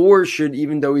 or should,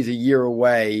 even though he's a year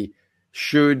away,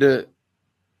 should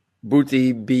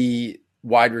Booty be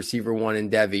wide receiver 1 in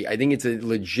Devy? I think it's a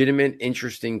legitimate,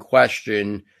 interesting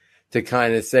question to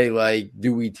kind of say,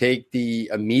 do we take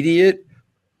the immediate?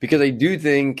 Because I do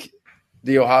think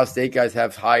the Ohio State guys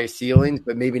have high ceilings,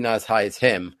 but maybe not as high as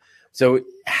him. So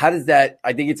how does that,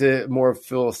 I think it's a more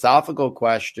philosophical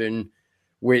question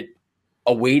with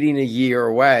awaiting a year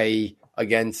away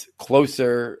against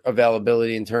closer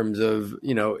availability in terms of,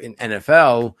 in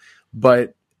NFL,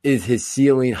 but is his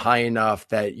ceiling high enough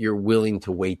that you're willing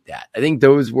to wait that? I think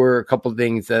those were a couple of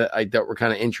things that I thought were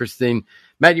kind of interesting.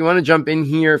 Matt, you want to jump in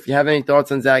here? If you have any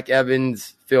thoughts on Zach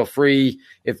Evans, feel free.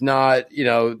 If not,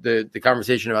 the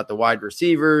conversation about the wide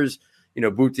receivers,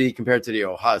 Booty compared to the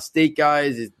Ohio State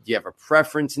guys, do you have a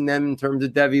preference in them in terms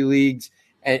of Devy leagues?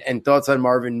 And thoughts on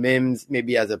Marvin Mims,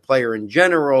 maybe as a player in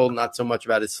general, not so much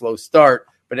about his slow start,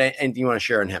 but anything you want to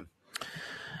share on him?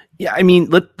 Yeah, I mean,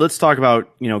 let's talk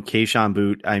about, Keyshawn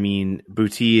Boot. I mean,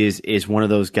 Booty is one of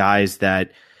those guys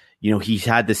that, he's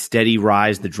had the steady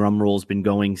rise. The drum roll's been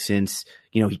going since,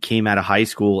 he came out of high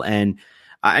school. And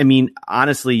I mean,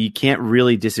 honestly, you can't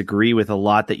really disagree with a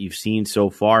lot that you've seen so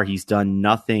far. He's done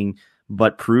nothing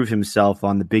but prove himself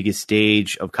on the biggest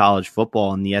stage of college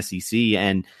football in the SEC.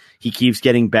 And he keeps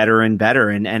getting better and better.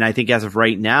 And I think as of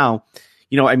right now,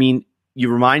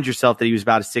 you remind yourself that he was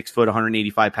about a 6 foot,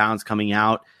 185 pounds coming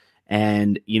out.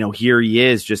 And, here he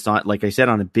is just on, like I said,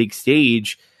 on a big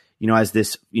stage, as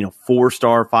this,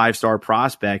 4-star, 5-star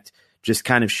prospect, just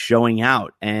kind of showing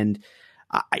out. And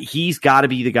he's got to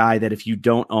be the guy that if you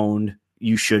don't own,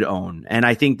 you should own. And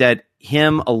I think that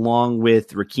him, along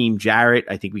with Raheem Jarrett,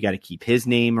 I think we got to keep his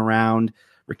name around.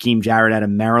 Raheem Jarrett out of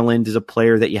Maryland is a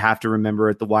player that you have to remember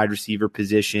at the wide receiver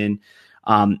position.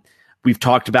 We've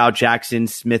talked about Jackson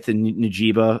Smith and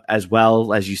Najiba as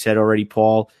well, as you said already,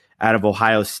 Paul, out of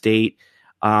Ohio State.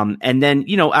 And then,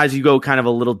 as you go kind of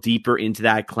a little deeper into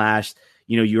that class,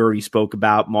 you already spoke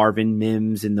about Marvin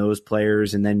Mims and those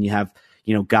players. And then you have,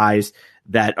 guys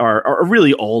that are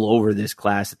really all over this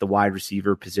class at the wide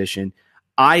receiver position.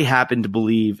 I happen to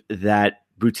believe that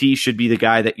Booty should be the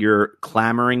guy that you're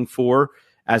clamoring for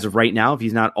as of right now, if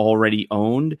he's not already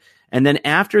owned. And then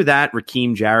after that,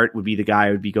 Raheem Jarrett would be the guy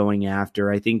I would be going after.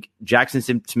 I think Jackson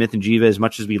Smith and Jiva, as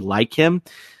much as we like him,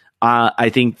 I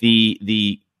think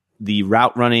the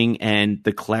route running and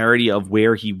the clarity of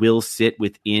where he will sit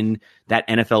within that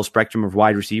NFL spectrum of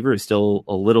wide receiver is still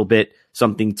a little bit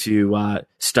something to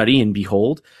study and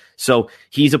behold. So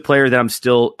he's a player that I'm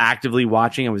still actively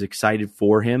watching. I was excited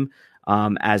for him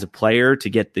as a player to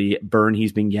get the burn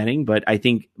he's been getting, but I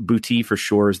think Booty for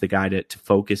sure is the guy to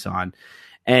focus on.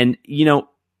 And,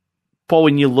 Paul,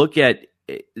 when you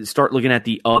start looking at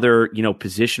the other,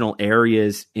 positional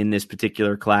areas in this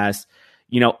particular class,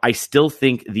 I still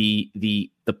think the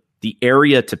the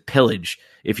area to pillage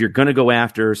if you're going to go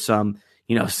after some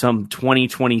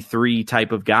 2023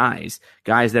 type of guys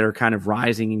that are kind of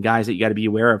rising and guys that you got to be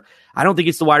aware of. I don't think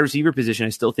it's the wide receiver position. I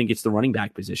still think it's the running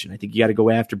back position. I think you got to go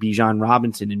after Bijan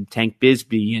Robinson and Tank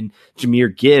Bigsby and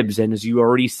Jahmyr Gibbs. And as you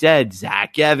already said,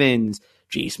 Zach Evans,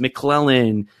 Jace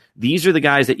McClellan. These are the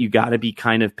guys that you got to be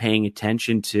kind of paying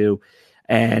attention to.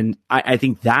 And I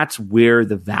think that's where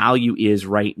the value is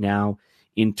right now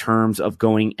in terms of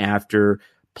going after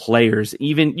players.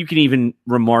 You can even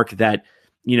remark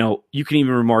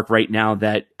right now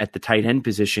that at the tight end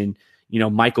position,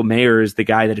 Michael Mayer is the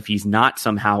guy that if he's not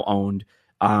somehow owned,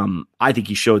 I think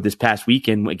he showed this past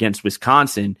weekend against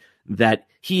Wisconsin that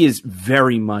he is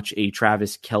very much a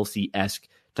Travis Kelce-esque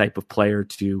type of player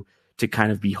to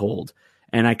kind of behold.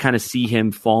 And I kind of see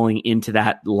him falling into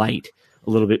that light a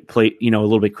little bit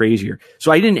crazier.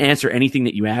 So I didn't answer anything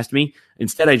that you asked me.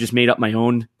 Instead, I just made up my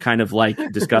own kind of like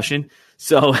discussion.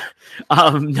 So, no.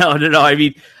 I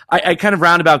mean, I kind of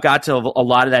roundabout got to a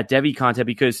lot of that Devy content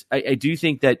because I do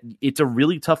think that it's a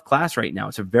really tough class right now.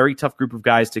 It's a very tough group of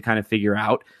guys to kind of figure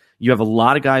out. You have a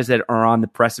lot of guys that are on the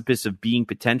precipice of being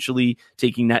potentially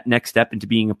taking that next step into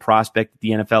being a prospect at the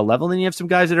NFL level. And then you have some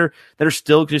guys that are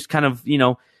still just kind of,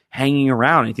 hanging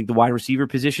around. I think the wide receiver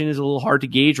position is a little hard to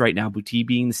gauge right now. Boutte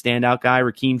being the standout guy,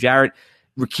 Raheem Jarrett,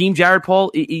 Paul,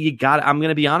 I'm going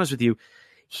to be honest with you.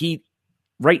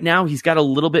 Right now he's got a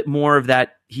little bit more of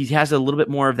that. He has a little bit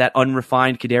more of that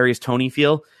unrefined Kadarius Toney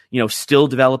feel, still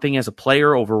developing as a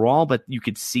player overall, but you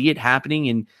could see it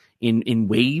happening in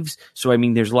waves. So, I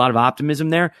mean, there's a lot of optimism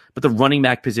there, but the running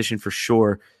back position for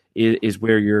sure is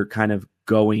where you're kind of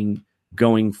going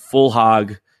full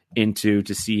hog into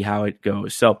to see how it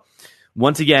goes. So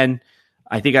once again,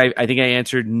 I think I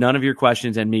answered none of your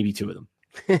questions and maybe two of them.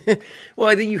 Well,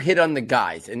 I think you hit on the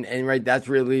guys and right. That's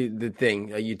really the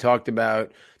thing. You talked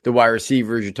about the wide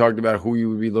receivers. You talked about who you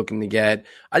would be looking to get.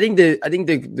 I think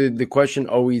the question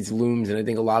always looms. And I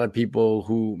think a lot of people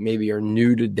who maybe are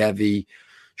new to Devy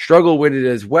struggle with it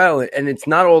as well. And it's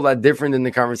not all that different than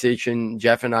the conversation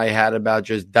Jeff and I had about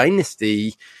just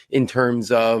dynasty in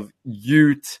terms of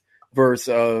youth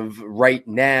versus right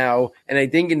now. And I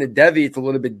think in the Devy, it's a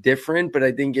little bit different, but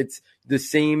I think it's the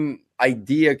same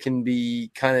idea can be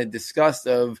kind of discussed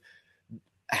of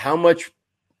how much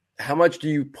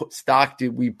stock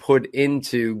do we put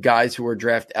into guys who are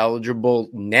draft eligible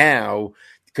now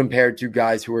compared to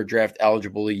guys who are draft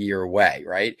eligible a year away,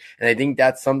 right? And I think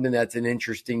that's something that's an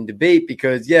interesting debate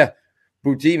because,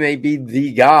 Boutte may be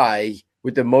the guy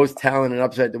with the most talent and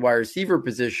upside at the wide receiver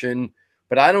position,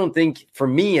 but I don't think, for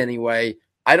me anyway,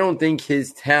 I don't think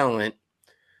his talent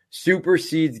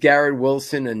supersedes Garrett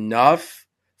Wilson enough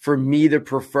for me to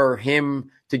prefer him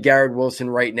to Garrett Wilson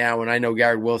right now. And I know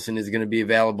Garrett Wilson is going to be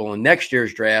available in next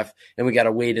year's draft, and we got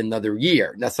to wait another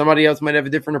year. Now, somebody else might have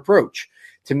a different approach.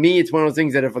 To me, it's one of those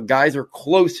things that if guys are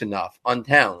close enough on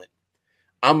talent,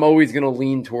 I'm always going to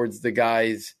lean towards the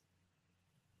guys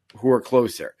who are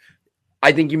closer.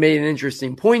 I think you made an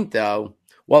interesting point, though.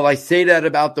 While I say that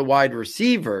about the wide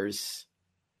receivers,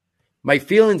 my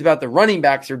feelings about the running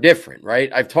backs are different,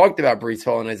 right? I've talked about Breece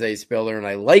Hall and Isaiah Spiller, and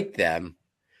I like them.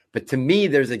 But to me,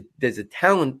 there's a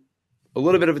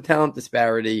little bit of a talent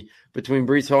disparity between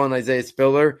Breece Hall and Isaiah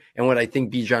Spiller and what I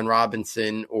think Bijan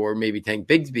Robinson or maybe Tank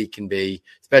Bigsby can be,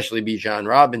 especially Bijan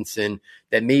Robinson,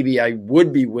 that maybe I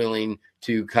would be willing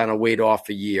to kind of wait off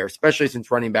a year, especially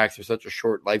since running backs are such a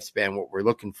short lifespan, what we're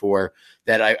looking for,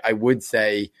 that I would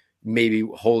say maybe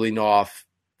holding off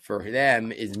for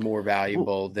them is more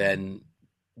valuable than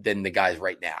the guys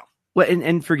right now. Well,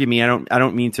 and forgive me, I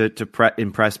don't mean to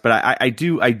impress, but I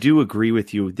do agree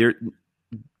with you.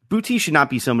 Boutte should not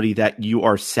be somebody that you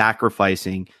are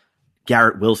sacrificing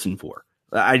Garrett Wilson for.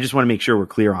 I just want to make sure we're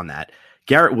clear on that.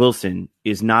 Garrett Wilson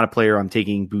is not a player I'm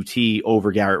taking Boutte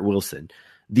over Garrett Wilson.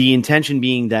 The intention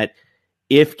being that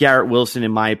if Garrett Wilson,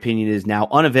 in my opinion, is now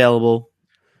unavailable,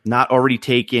 not already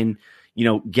taken,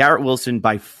 Garrett Wilson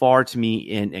by far to me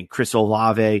and Chris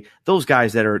Olave, those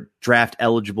guys that are draft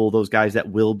eligible, those guys that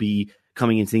will be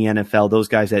coming into the NFL, those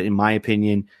guys that, in my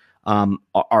opinion,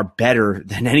 are better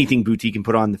than anything Boutte can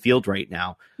put on the field right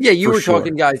now. Yeah, you were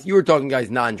talking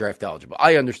guys non-draft eligible.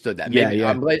 I understood that. Maybe,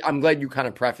 yeah. I'm glad you kind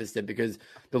of prefaced it because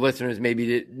the listeners maybe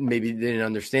didn't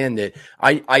understand it.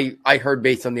 I heard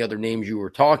based on the other names you were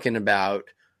talking about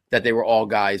that they were all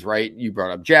guys, right? You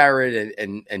brought up Jared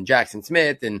and Jackson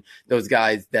Smith and those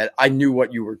guys that I knew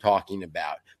what you were talking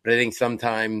about. But I think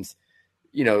sometimes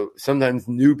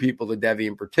new people to Devy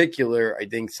in particular, I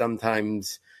think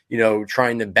sometimes,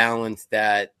 trying to balance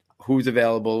that who's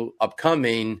available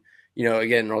upcoming,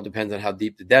 again, it all depends on how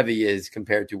deep the Devy is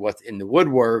compared to what's in the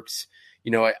woodworks.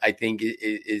 I think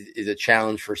is a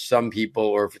challenge for some people,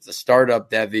 or if it's a startup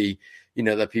Devy,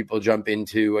 that people jump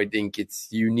into. I think it's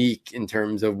unique in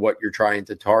terms of what you're trying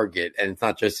to target. And it's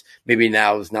not just maybe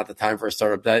now is not the time for a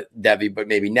startup Devy, but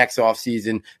maybe next off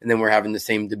season. And then we're having the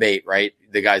same debate, right?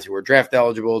 The guys who are draft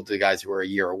eligible, the guys who are a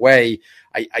year away.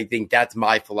 I think that's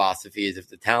my philosophy, is if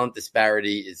the talent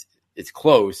disparity is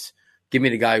close, give me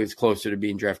the guy who's closer to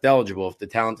being draft eligible. If the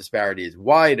talent disparity is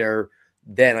wider,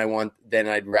 then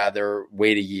I'd rather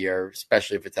wait a year,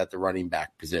 especially if it's at the running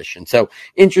back position. So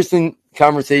interesting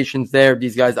conversations there.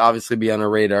 These guys obviously be on our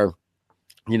radar,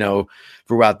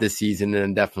 throughout this season,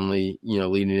 and definitely,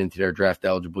 leading into their draft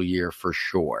eligible year for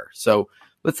sure. So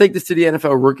let's take this to the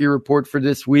NFL rookie report for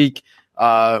this week.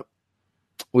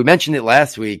 We mentioned it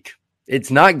last week.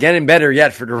 It's not getting better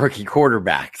yet for the rookie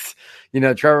quarterbacks.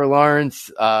 Trevor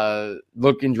Lawrence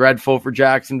looking dreadful for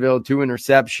Jacksonville. 2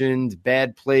 interceptions,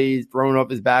 bad plays, thrown off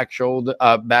his back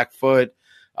foot,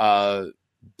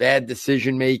 bad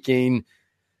decision making.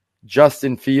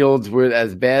 Justin Fields with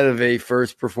as bad of a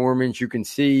first performance you can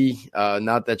see.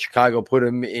 Not that Chicago put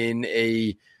him in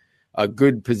a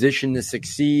good position to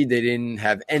succeed. They didn't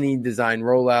have any design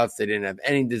rollouts. They didn't have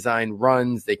any design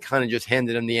runs. They kind of just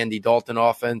handed him the Andy Dalton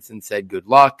offense and said, good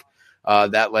luck.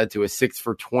 That led to a 6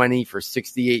 for 20 for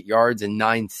 68 yards and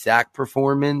 9 sack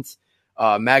performance.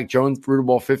 Mac Jones threw the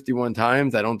ball 51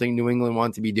 times. I don't think New England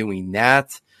wants to be doing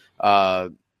that.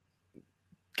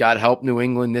 God help New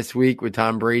England this week with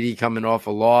Tom Brady coming off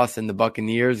a loss and the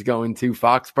Buccaneers going to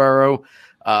Foxborough.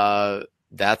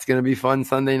 That's going to be fun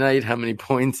Sunday night. How many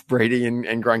points Brady and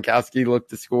Gronkowski look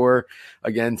to score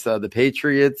against the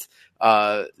Patriots.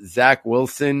 Zach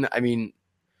Wilson. I mean,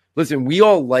 listen, we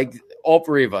all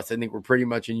 3 of us, I think we're pretty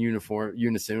much in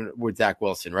unison with Zach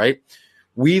Wilson, right?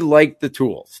 We like the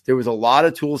tools. There was a lot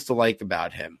of tools to like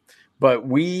about him, but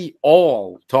we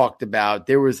all talked about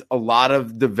there was a lot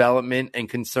of development and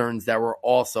concerns that were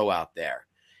also out there.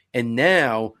 And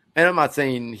now, and I'm not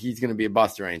saying he's going to be a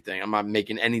bust or anything. I'm not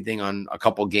making anything on a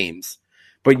couple games,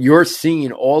 but you're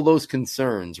seeing all those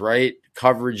concerns, right?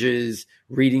 Coverages,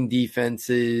 reading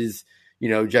defenses.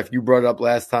 Jeff, you brought up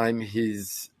last time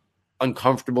his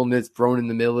uncomfortableness thrown in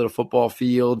the middle of the football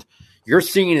field. You're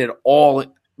seeing it all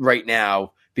right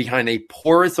now behind a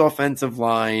porous offensive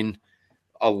line,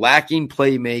 a lacking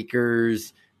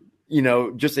playmakers,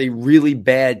 just a really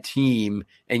bad team.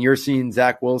 And you're seeing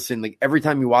Zach Wilson, like every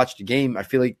time you watch the game, I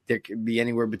feel like there could be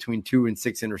anywhere between 2 and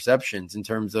 6 interceptions in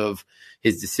terms of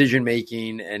his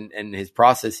decision-making and his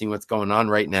processing, what's going on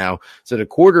right now. So the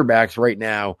quarterbacks right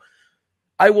now,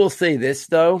 I will say this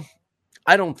though,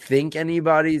 I don't think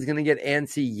anybody's going to get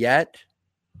antsy yet,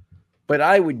 but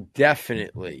I would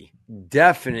definitely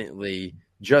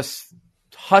just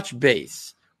touch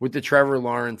base with the Trevor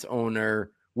Lawrence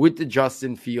owner, with the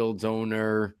Justin Fields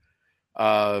owner.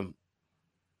 I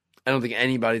don't think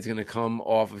anybody's going to come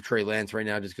off of Trey Lance right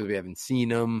now just because we haven't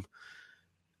seen him.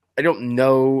 I don't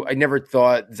know. I never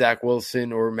thought Zach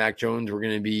Wilson or Mac Jones were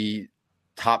going to be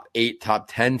top 8, top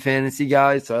 10 fantasy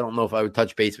guys, so I don't know if I would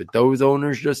touch base with those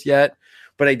owners just yet.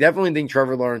 But I definitely think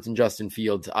Trevor Lawrence and Justin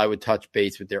Fields, I would touch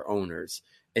base with their owners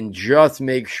and just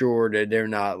make sure that they're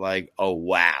not like, oh,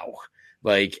 wow.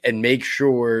 And make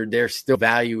sure they're still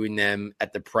valuing them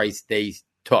at the price they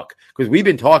took. Because we've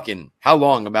been talking how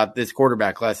long about this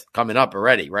quarterback class coming up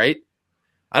already, right?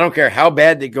 I don't care how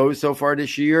bad it goes so far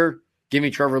this year. Give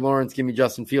me Trevor Lawrence, give me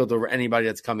Justin Fields over anybody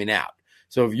that's coming out.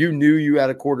 So if you knew you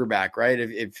had a quarterback, right?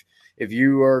 If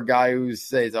you are a guy who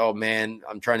says, oh, man,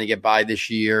 I'm trying to get by this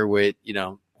year with,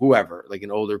 whoever, like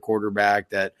an older quarterback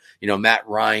that, Matt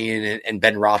Ryan and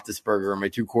Ben Roethlisberger are my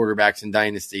 2 quarterbacks in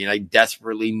Dynasty, and I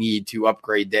desperately need to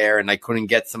upgrade there, and I couldn't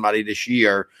get somebody this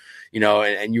year,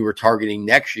 and you were targeting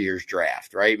next year's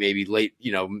draft, right? Maybe late,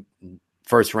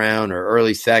 first round or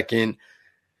early second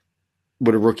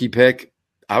with a rookie pick.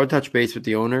 I would touch base with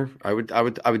the owner. I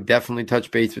would definitely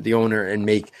touch base with the owner and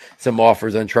make some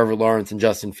offers on Trevor Lawrence and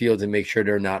Justin Fields and make sure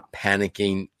they're not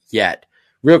panicking yet.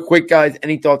 Real quick, guys,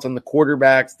 any thoughts on the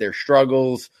quarterbacks, their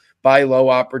struggles, buy low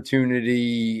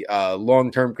opportunity,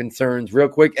 long-term concerns? Real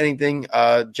quick, anything?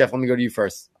 Jeff, let me go to you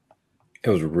first. It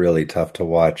was really tough to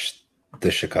watch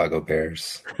the Chicago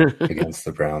Bears against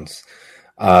the Browns.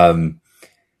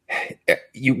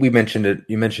 We mentioned it.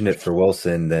 You mentioned it for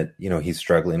Wilson that, he's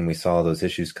struggling. We saw those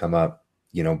issues come up,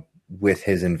 with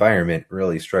his environment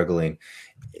really struggling.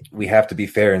 We have to be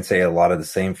fair and say a lot of the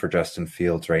same for Justin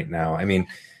Fields right now. I mean,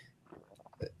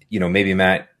 maybe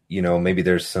Matt, maybe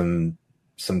there's some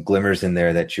glimmers in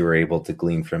there that you were able to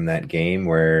glean from that game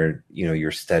where,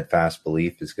 your steadfast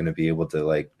belief is going to be able to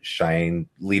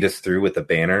lead us through with a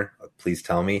banner. Please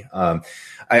tell me.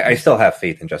 I still have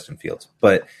faith in Justin Fields,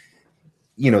 but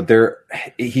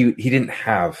he didn't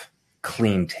have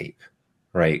clean tape,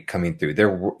 right? Coming through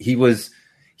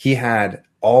he had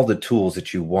all the tools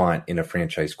that you want in a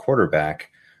franchise quarterback,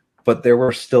 but there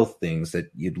were still things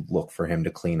that you'd look for him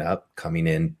to clean up coming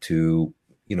into,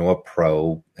 a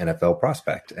pro NFL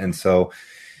prospect. And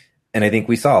I think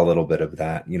we saw a little bit of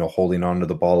that, holding on to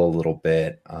the ball a little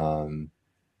bit. I'm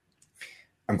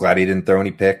glad he didn't throw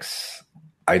any picks.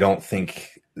 I don't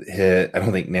think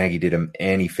Nagy did him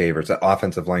any favors. The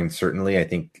offensive line, certainly. I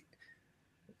think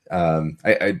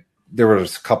there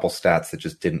was a couple stats that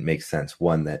just didn't make sense.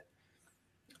 One that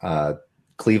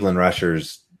Cleveland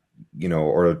rushers,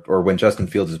 or when Justin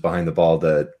Fields is behind the ball,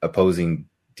 the opposing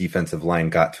defensive line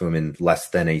got to him in less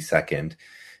than a second,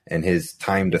 and his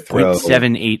time to throw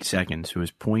 0.78 seconds. It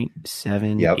was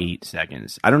 0.78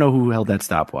 seconds. I don't know who held that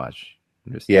stopwatch.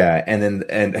 I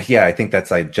think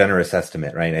that's a generous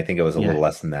estimate, right? I think it was a little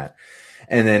less than that.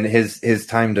 And then his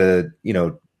time to,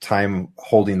 time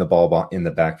holding the ball in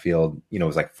the backfield,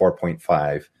 was like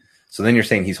 4.5. So then you're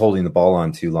saying he's holding the ball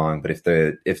on too long. But if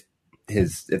the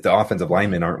offensive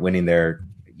linemen aren't winning their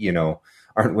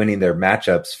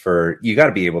matchups you got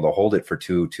to be able to hold it for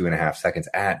 2.5 seconds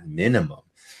at minimum.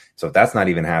 So if that's not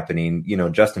even happening,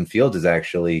 Justin Fields is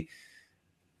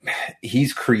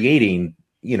he's creating,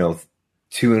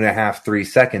 2.5, 3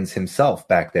 seconds himself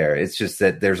back there. It's just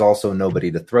that there's also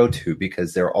nobody to throw to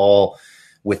because they're all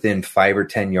within 5 or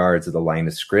 10 yards of the line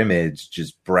of scrimmage,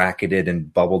 just bracketed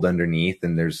and bubbled underneath.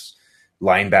 And there's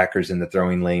linebackers in the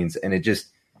throwing lanes. And it just,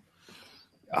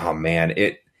 oh man,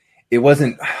 it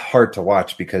wasn't hard to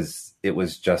watch because it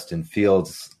was Justin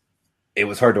Fields. It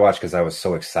was hard to watch because I was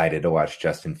so excited to watch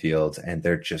Justin Fields, and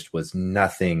there just was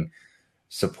nothing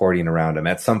supporting around him.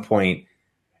 At some point,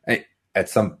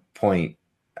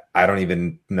 I don't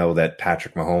even know that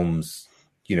Patrick Mahomes,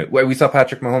 we saw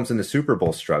Patrick Mahomes in the Super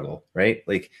Bowl struggle, right?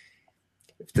 Like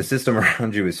if the system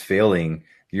around you is failing,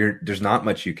 there's not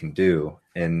much you can do.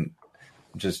 And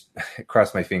just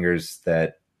cross my fingers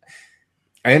that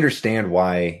I understand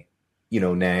why,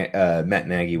 Matt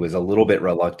Nagy was a little bit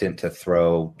reluctant to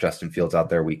throw Justin Fields out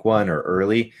there week 1 or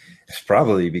early. It's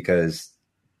probably because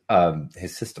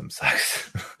his system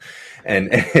sucks. And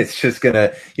it's just you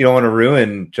don't want to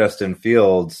ruin Justin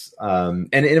Fields. And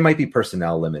it might be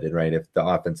personnel limited, right? If the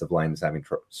offensive line is having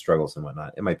struggles and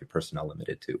whatnot, it might be personnel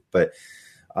limited too. But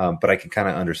I can kind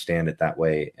of understand it that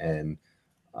way. And,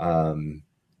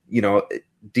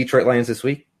 Detroit Lions this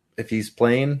week, if he's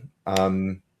playing,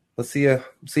 let's see a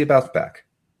bounce back.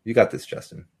 You got this,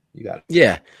 Justin. You got it.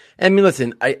 Yeah. I mean,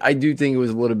 listen, I do think it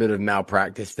was a little bit of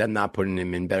malpractice, them not putting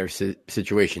him in better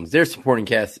situations. Their supporting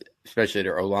cast, especially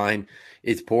their O-line,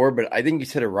 is poor, but I think you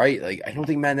said it right. Like, I don't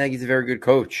think Matt Nagy's a very good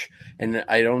coach. And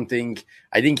I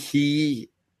think he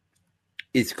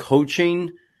is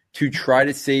coaching to try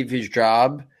to save his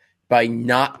job by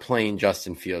not playing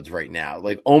Justin Fields right now.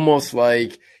 Like, almost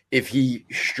like if he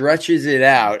stretches it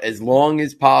out as long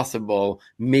as possible,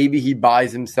 maybe he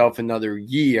buys himself another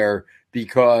year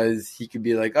because he could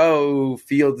be like, oh,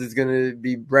 Fields is going to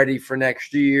be ready for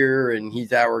next year and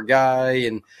he's our guy.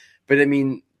 But I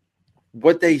mean,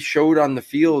 what they showed on the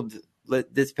field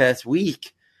this past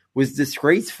week was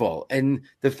disgraceful. And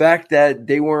the fact that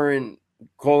they weren't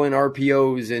calling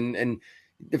RPOs and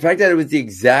the fact that it was the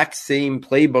exact same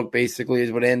playbook basically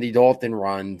as what Andy Dalton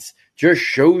runs just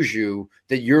shows you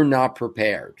that you're not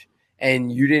prepared.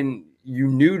 And you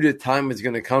knew the time was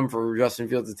going to come for Justin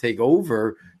Fields to take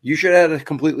over. You should have had a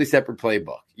completely separate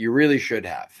playbook. You really should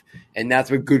have. And that's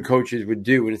what good coaches would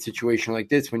do in a situation like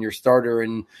this when your starter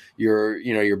and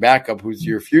your backup, who's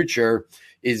your future,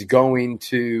 is going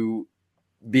to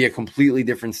be a completely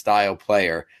different style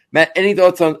player. Matt, any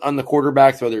thoughts on the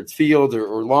quarterbacks, whether it's Fields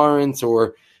or Lawrence,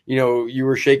 or, you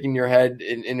were shaking your head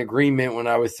in agreement when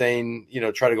I was saying,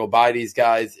 try to go buy these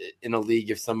guys in a league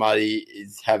if somebody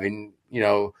is having,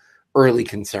 early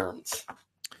concerns.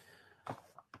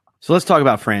 So let's talk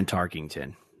about Fran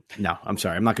Tarkington. No, I'm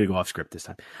sorry. I'm not going to go off script this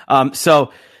time.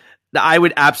 So I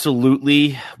would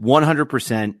absolutely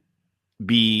 100%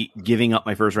 be giving up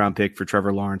my first round pick for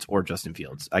Trevor Lawrence or Justin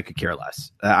Fields. I could care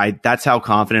less. That's how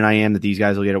confident I am that these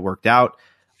guys will get it worked out.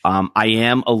 I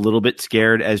am a little bit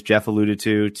scared, as Jeff alluded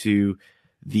to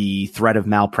the threat of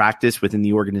malpractice within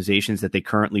the organizations that they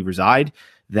currently reside,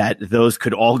 that those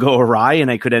could all go awry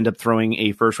and I could end up throwing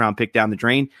a first round pick down the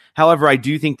drain. However, I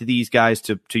do think that these guys,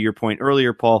 to your point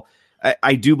earlier, Paul,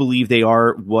 I do believe they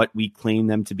are what we claim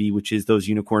them to be, which is those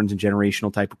unicorns and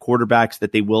generational type of quarterbacks,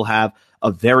 that they will have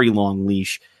a very long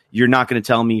leash. You're not going to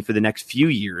tell me for the next few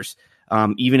years,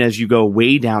 even as you go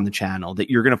way down the channel, that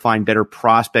you're going to find better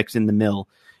prospects in the mill,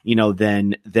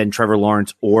 than Trevor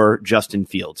Lawrence or Justin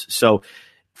Fields. So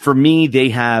for me, they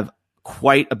have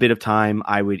quite a bit of time.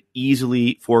 I would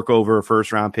easily fork over a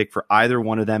first round pick for either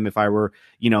one of them if I were,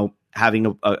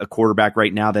 having a quarterback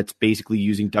right now that's basically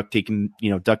using duct tape and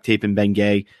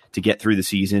Bengay to get through the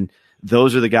season.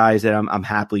 Those are the guys that I'm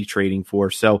happily trading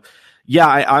for. So yeah,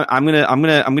 I'm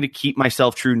gonna keep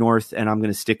myself true north, and I'm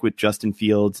gonna stick with Justin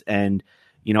Fields, and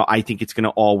I think it's gonna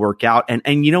all work out.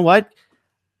 And you know what?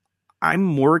 I'm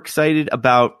more excited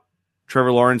about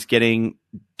Trevor Lawrence getting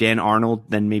Dan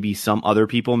Arnold than maybe some other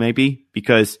people,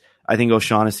 because I think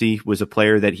O'Shaughnessy was a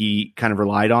player that he kind of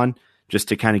relied on just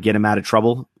to kind of get him out of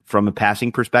trouble from a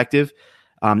passing perspective.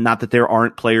 Not that there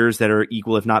aren't players that are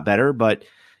equal, if not better, but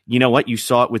you know what? You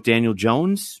saw it with Daniel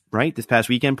Jones, right? This past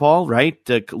weekend, Paul, right?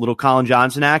 A little Colin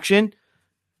Johnson action.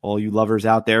 All you lovers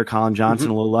out there, Colin Johnson,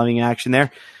 a little loving action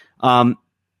there.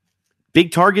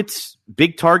 Big targets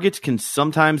can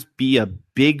sometimes be a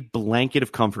big blanket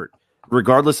of comfort,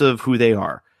 regardless of who they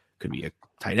are. Could be a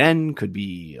tight end, could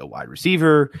be a wide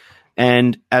receiver.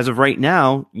 And as of right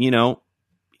now, you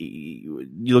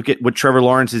look at what Trevor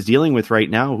Lawrence is dealing with right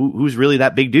now. Who's really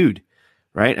that big dude,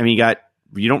 right? I mean,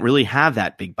 you don't really have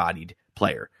that big bodied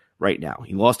player right now.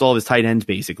 He lost all of his tight ends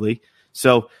basically.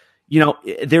 So,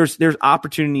 there's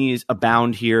opportunities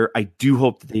abound here. I do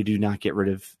hope that they do not get rid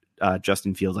of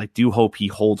Justin Fields. I do hope he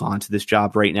holds on to this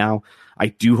job right now. I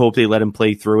do hope they let him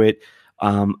play through it.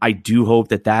 I do hope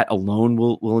that alone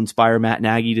will inspire Matt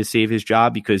Nagy to save his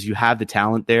job, because you have the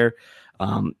talent there.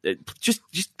 Just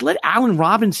let Allen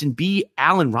Robinson be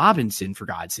Allen Robinson, for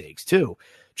God's sakes, too.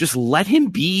 Just let him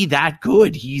be that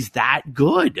good. He's that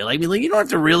good. I mean, you don't have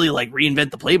to really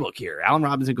reinvent the playbook here. Allen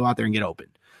Robinson, go out there and get open.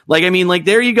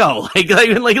 There you go.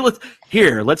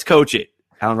 Let's coach it.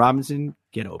 Allen Robinson,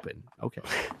 get open. Okay.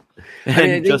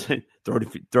 And just throw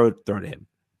it to him.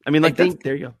 I mean,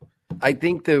 there you go. I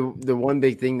think the one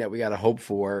big thing that we got to hope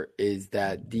for is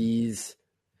that these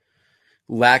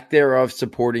lack thereof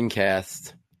supporting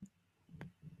cast,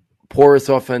 porous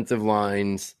offensive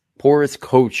lines, porous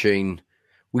coaching,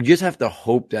 we just have to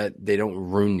hope that they don't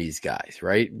ruin these guys,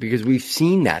 right? Because we've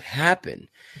seen that happen.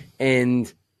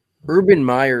 And Urban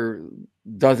Meyer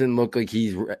doesn't look like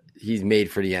he's made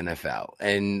for the NFL.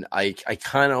 And I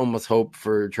kind of almost hope,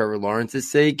 for Trevor Lawrence's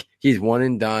sake, he's one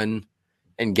and done,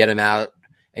 and get him out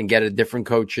and get a different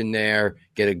coach in there,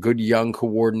 get a good young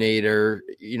coordinator,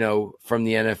 from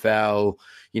the NFL.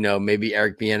 Maybe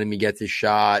Eric Bieniemy gets a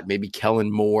shot. Maybe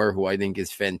Kellen Moore, who I think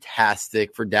is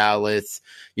fantastic for Dallas.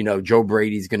 Joe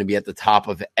Brady's going to be at the top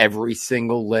of every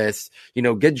single list.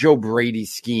 Get Joe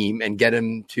Brady's scheme and get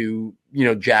him to,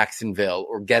 Jacksonville,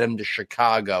 or get him to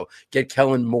Chicago. Get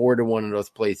Kellen Moore to one of those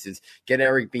places. Get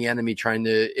Eric Bieniemy trying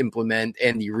to implement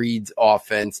Andy Reid's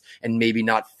offense and maybe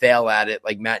not fail at it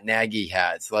like Matt Nagy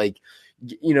has.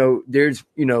 There's,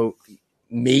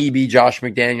 maybe Josh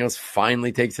McDaniels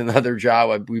finally takes another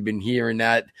job. We've been hearing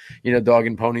that, dog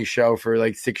and pony show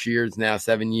for 6 years now,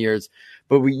 7 years.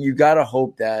 But you got to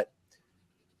hope that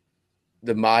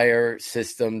the Meyer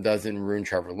system doesn't ruin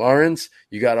Trevor Lawrence.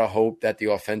 You got to hope that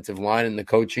the offensive line and the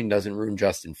coaching doesn't ruin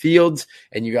Justin Fields.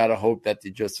 And you got to hope that the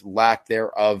just lack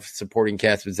thereof supporting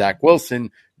cast with Zach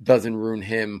Wilson doesn't ruin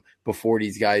him before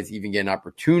these guys even get an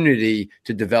opportunity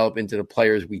to develop into the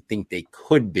players we think they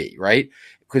could be, right?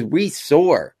 Because we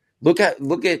saw, look at,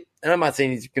 and I'm not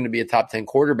saying he's going to be a top 10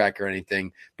 quarterback or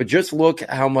anything, but just look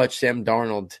how much Sam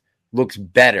Darnold looks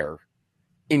better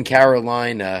in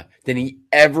Carolina than he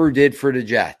ever did for the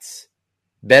Jets.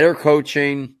 Better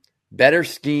coaching, better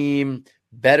scheme,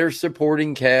 better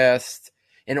supporting cast,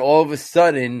 and all of a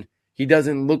sudden he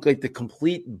doesn't look like the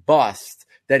complete bust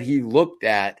that he looked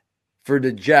at for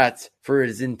the Jets for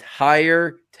his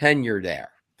entire tenure there.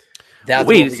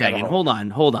 Wait a second. Hold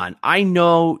on. I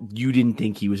know you didn't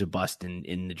think he was a bust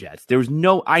in the Jets.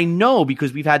 I know,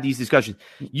 because we've had these discussions.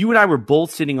 You and I were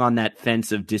both sitting on that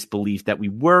fence of disbelief that we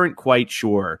weren't quite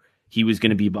sure he was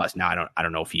going to be a bust. Now, I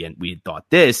don't know if we had thought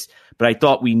this, but I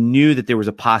thought we knew that there was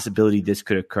a possibility this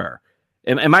could occur.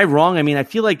 Am I wrong? I mean, I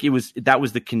feel like that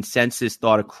was the consensus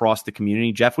thought across the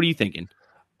community. Jeff, what are you thinking?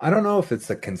 I don't know if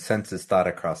it's a consensus thought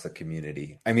across the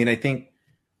community. I mean, I think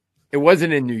it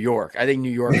wasn't in New York. I think New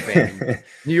York fans,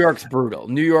 New York's brutal.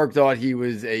 New York thought he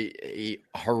was a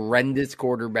horrendous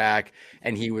quarterback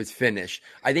and he was finished.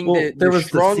 I think there was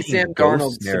strong Sam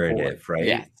Darnold narrative, support.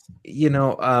 Right?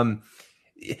 Yeah.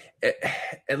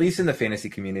 At least in the fantasy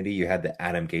community, you had the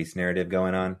Adam Gase narrative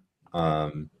going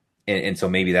on. And so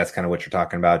maybe that's kind of what you're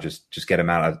talking about. Just get him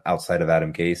outside of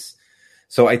Adam Gase.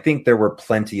 So I think there were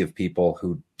plenty of people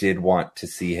who did want to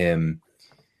see him,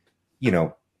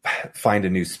 find a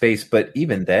new space. But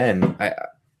even then,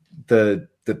 the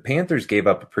Panthers gave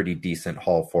up a pretty decent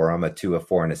haul for him, a 2, a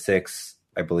 4, and a 6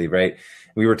 I believe, right?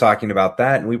 We were talking about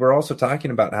that, and we were also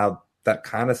talking about how that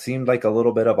kind of seemed like a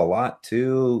little bit of a lot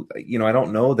too. I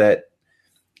don't know that,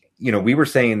 we were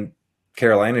saying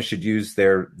Carolina should use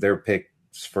their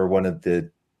picks for one of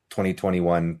the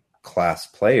 2021 class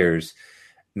players.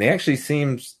 And they actually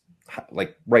seems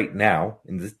like right now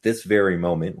in this very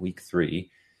moment, week 3,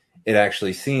 it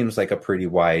actually seems like a pretty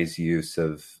wise use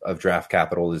of draft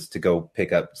capital is to go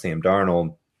pick up Sam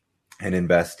Darnold and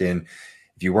invest in.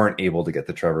 If you weren't able to get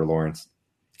the Trevor Lawrence,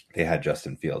 they had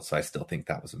Justin Fields. So I still think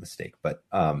that was a mistake, but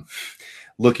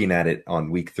looking at it on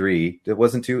week 3, it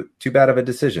wasn't too bad of a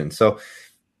decision. So,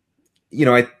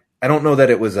 I don't know that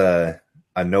it was a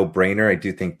no-brainer. I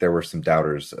do think there were some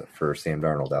doubters for Sam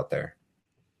Darnold out there.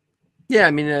 Yeah,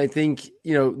 I mean, I think,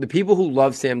 the people who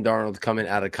love Sam Darnold coming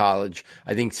out of college,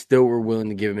 I think still were willing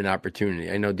to give him an opportunity.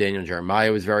 I know Daniel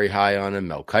Jeremiah was very high on him.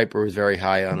 Mel Kiper was very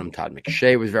high on him. Todd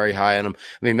McShay was very high on him.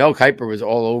 I mean, Mel Kiper was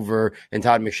all over, and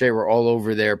Todd McShay were all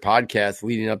over their podcast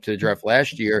leading up to the draft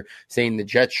last year, saying the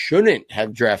Jets shouldn't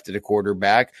have drafted a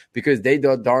quarterback because they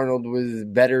thought Darnold was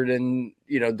better than,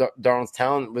 Darnold's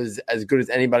talent was as good as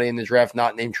anybody in the draft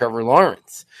not named Trevor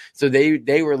Lawrence. So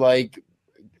they were like,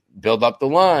 build up the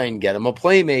line, get him a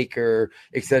playmaker,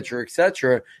 et cetera, et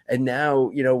cetera. And now,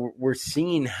 we're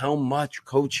seeing how much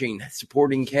coaching,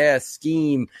 supporting cast,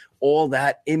 scheme, all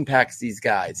that impacts these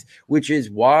guys, which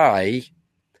is why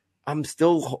I'm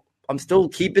still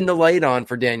keeping the light on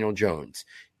for Daniel Jones.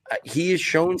 He has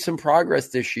shown some progress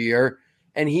this year,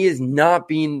 and he has not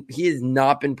been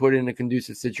put in a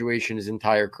conducive situation his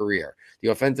entire career. The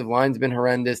offensive line's been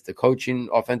horrendous. The coaching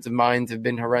offensive minds have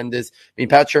been horrendous. I mean,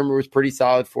 Pat Shurmur was pretty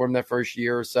solid for him that first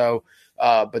year or so.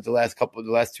 But the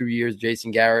last 2 years,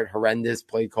 Jason Garrett, horrendous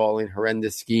play calling,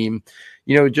 horrendous scheme.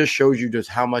 It just shows you just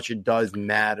how much it does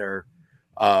matter,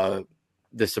 the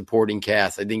supporting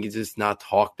cast. I think it's just not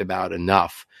talked about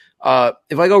enough.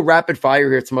 If I go rapid fire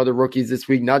here at some other rookies this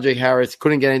week, Najee Harris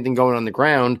couldn't get anything going on the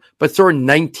ground, but saw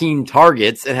 19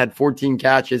 targets and had 14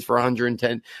 catches for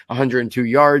 102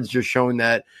 yards, just showing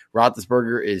that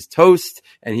Roethlisberger is toast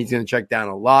and he's going to check down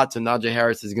a lot. So Najee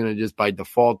Harris is going to just by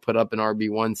default put up an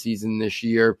RB1 season this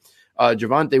year.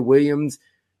 Javonte Williams.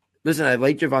 Listen, I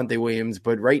like Javonte Williams,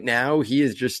 but right now he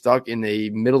is just stuck in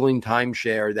a middling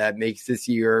timeshare that makes this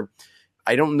year.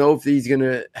 I don't know if he's going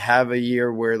to have a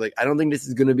year where, I don't think this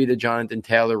is going to be the Jonathan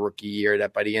Taylor rookie year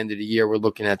that by the end of the year, we're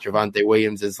looking at Javonte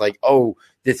Williams as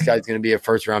this guy's going to be a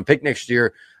first round pick next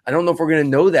year. I don't know if we're going to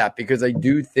know that because I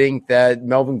do think that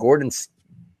Melvin Gordon's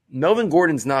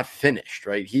not finished,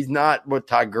 right? He's not what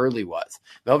Todd Gurley was.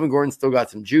 Melvin Gordon's still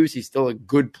got some juice. He's still a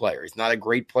good player. He's not a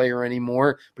great player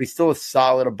anymore, but he's still a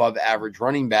solid above average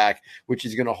running back, which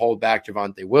is going to hold back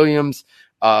Javonte Williams.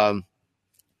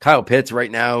 Kyle Pitts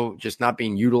right now just not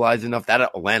being utilized enough. That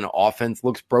Atlanta offense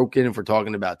looks broken if we're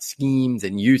talking about schemes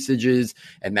and usages.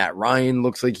 And Matt Ryan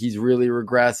looks like he's really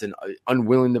regressed and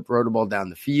unwilling to throw the ball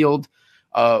down the field.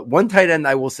 One tight end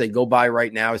I will say go by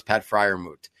right now is Pat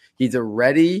Freiermuth. He's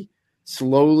already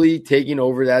slowly taking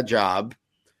over that job.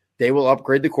 They will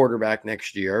upgrade the quarterback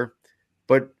next year.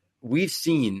 But we've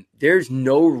seen there's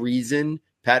no reason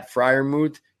Pat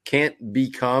Freiermuth can't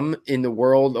become in the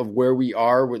world of where we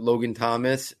are with Logan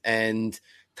Thomas and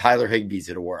Tyler Higbee's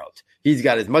of the world. He's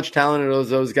got as much talent as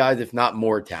those guys, if not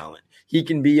more talent. He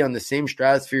can be on the same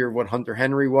stratosphere of what Hunter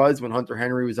Henry was when Hunter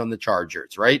Henry was on the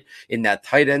Chargers, right? In that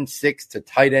tight end 6 to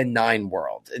tight end 9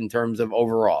 world in terms of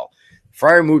overall.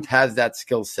 Freiermuth has that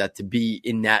skill set to be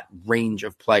in that range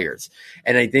of players.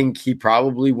 And I think he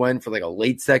probably went for a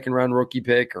late second-round rookie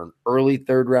pick or an early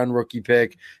third-round rookie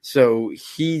pick. So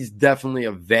he's definitely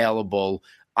available.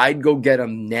 I'd go get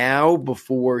him now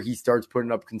before he starts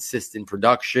putting up consistent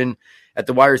production. At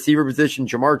the wide receiver position,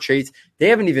 Jamar Chase, they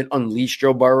haven't even unleashed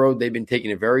Joe Burrow. They've been taking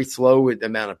it very slow with the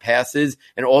amount of passes,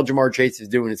 and all Jamar Chase is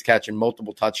doing is catching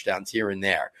multiple touchdowns here and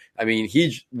there. I mean,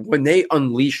 when they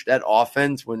unleash that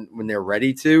offense, when they're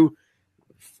ready to,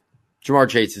 Jamar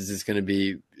Chase is just going to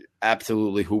be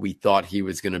absolutely who we thought he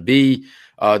was going to be.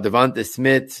 Devonta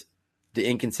Smith, the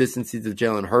inconsistencies of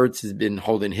Jalen Hurts has been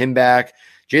holding him back.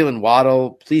 Jalen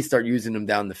Waddle, please start using him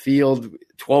down the field.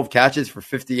 12 catches for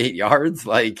 58 yards.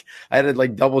 I had to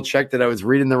double check that I was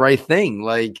reading the right thing.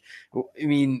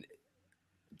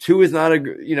 Tua is not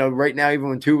right now, even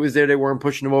when Tua was there, they weren't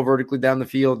pushing him over vertically down the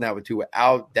field. Now with Tua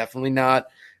out, definitely not.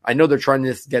 I know they're trying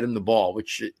to get him the ball,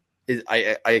 which is,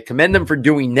 I commend them for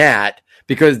doing that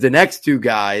because the next two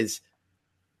guys,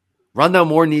 Rondale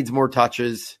Moore needs more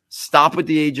touches. Stop with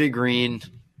the AJ Green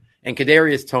and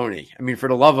Kadarius Toney. I mean, for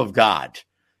the love of God.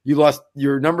 You lost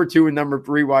your number 2 and number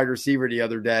 3 wide receiver the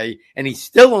other day, and he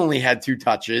still only had 2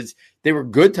 touches. They were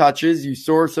good touches. You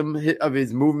saw some of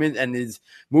his movement and his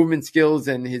movement skills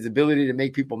and his ability to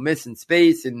make people miss in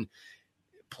space. And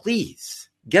please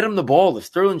get him the ball. If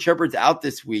Sterling Shepard's out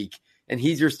this week and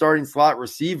he's your starting slot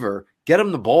receiver, get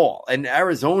him the ball. And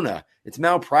Arizona, it's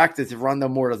malpractice if Rondale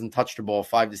Moore doesn't touch the ball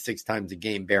 5 to 6 times a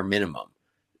game, bare minimum.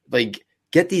 Like,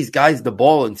 get these guys the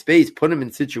ball in space, put them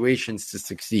in situations to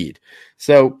succeed.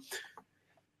 So,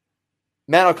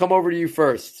 Matt, I'll come over to you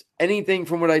first. Anything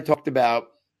from what I talked about,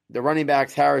 the running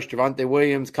backs, Harris, Javonte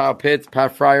Williams, Kyle Pitts,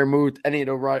 Pat Freiermuth, any of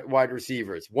the wide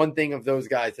receivers, one thing of those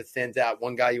guys that stands out,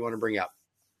 one guy you want to bring up?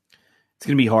 It's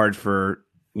going to be hard for,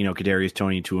 Kadarius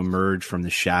Toney to emerge from the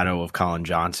shadow of Colin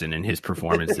Johnson and his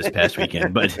performance this past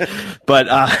weekend. But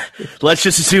let's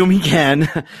just assume he can.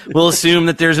 We'll assume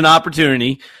that there's an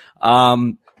opportunity.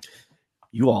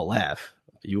 You all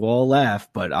laugh,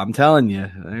 but I'm telling you,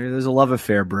 there's a love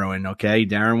affair brewing. Okay.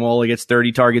 Darren Waller gets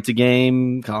 30 targets a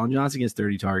game. Colin Johnson gets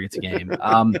 30 targets a game.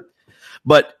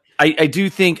 But I do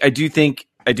think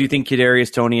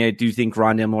Kadarius Toney, I do think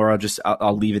Rondale Moore.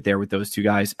 I'll leave it there with those two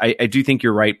guys. I do think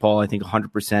you're right, Paul. I think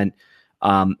 100%.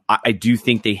 I do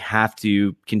think they have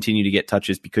to continue to get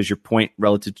touches because your point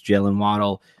relative to Jalen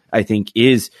Waddle, I think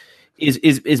is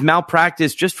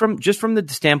malpractice just from the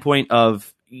standpoint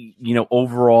of,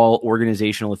 overall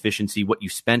organizational efficiency, what you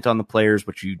spent on the players,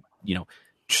 what you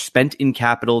spent in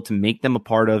capital to make them a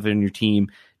part of in your team,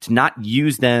 to not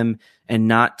use them and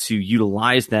not to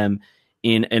utilize them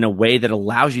in a way that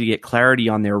allows you to get clarity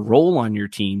on their role on your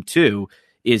team too,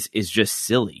 is just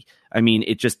silly. I mean,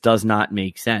 it just does not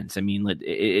make sense. I mean,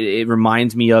 it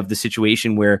reminds me of the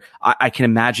situation where I can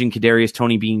imagine Kadarius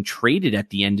Toney being traded at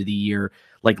the end of the year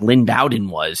like Lynn Bowden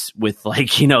was with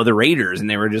the Raiders, and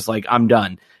they were just like, I'm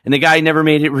done. And the guy never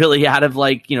made it really out of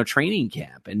training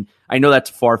camp. And I know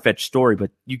that's a far-fetched story, but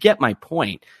you get my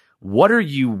point. What are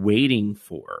you waiting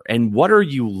for? And what are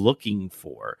you looking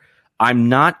for? I'm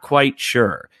not quite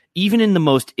sure. Even in the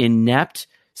most inept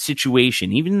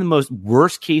situation, even in the most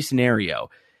worst case scenario,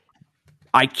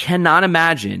 I cannot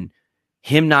imagine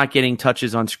him not getting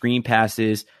touches on screen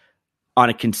passes on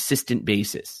a consistent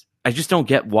basis. I just don't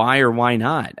get why or why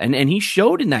not. And he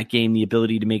showed in that game the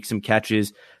ability to make some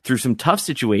catches through some tough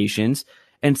situations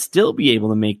and still be able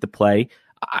to make the play.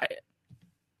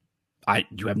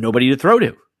 You have nobody to throw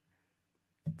to.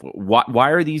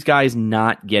 Why are these guys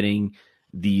not getting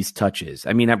these touches?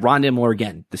 I mean, at Rondale Moore,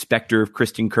 again, the specter of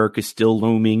Christian Kirk is still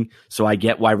looming, so I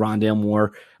get why Rondale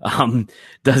Moore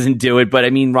doesn't do it. But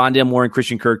I mean, Rondale Moore and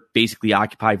Christian Kirk basically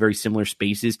occupy very similar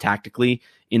spaces tactically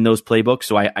in those playbooks,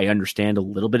 so I understand a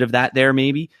little bit of that there,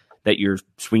 maybe, that you're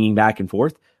swinging back and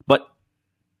forth. But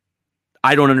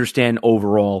I don't understand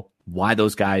overall why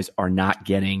those guys are not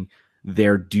getting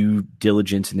their due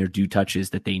diligence and their due touches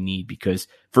that they need, because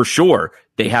for sure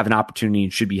they have an opportunity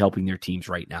and should be helping their teams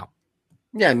right now.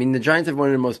 Yeah, I mean, the Giants have one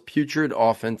of the most putrid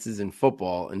offenses in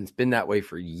football, and it's been that way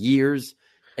for years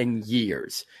and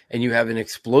years. And you have an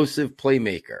explosive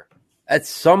playmaker. At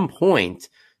some point,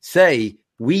 say,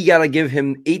 we got to give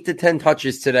him 8 to 10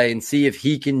 touches today and see if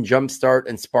he can jumpstart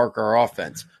and spark our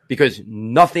offense, because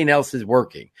nothing else is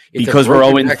working. Because we're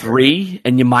 0-3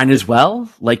 and you might as well.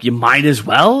 You're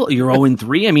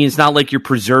 0-3. I mean, it's not like you're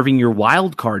preserving your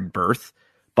wild card berth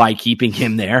by keeping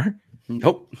him there.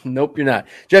 Nope, you're not.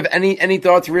 Jeff, any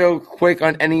thoughts real quick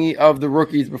on any of the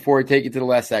rookies before I take you to the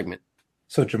last segment?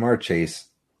 So Ja'Marr Chase,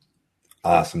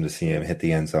 awesome to see him hit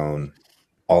the end zone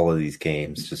all of these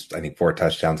games. Just, I think, 4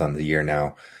 touchdowns on the year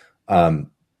now.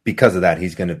 Because of that,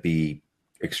 he's going to be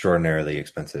extraordinarily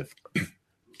expensive.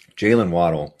 Jalen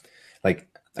Waddle, I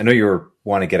know you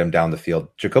want to get him down the field.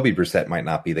 Jacoby Brissett might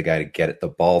not be the guy to get the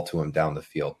ball to him down the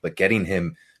field, but getting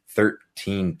him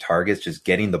 13 targets, just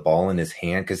getting the ball in his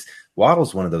hand, because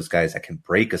Waddle's one of those guys that can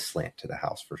break a slant to the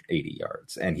house for 80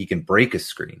 yards, and he can break a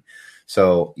screen.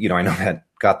 So, I know that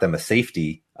got them a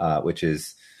safety, which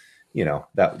is,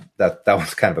 that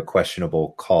was kind of a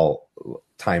questionable call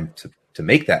time to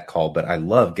make that call, but I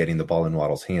love getting the ball in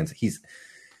Waddle's hands. He's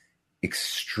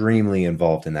extremely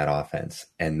involved in that offense,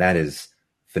 and that is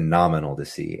phenomenal to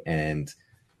see. And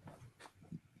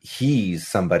he's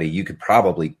somebody you could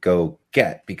probably go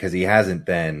get, because he hasn't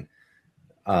been,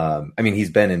 he's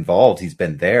been involved, he's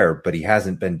been there, but he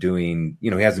hasn't been doing, he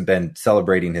hasn't been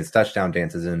celebrating his touchdown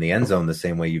dances in the end zone the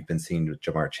same way you've been seeing with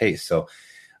Ja'Marr Chase. So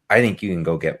I think you can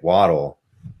go get Waddle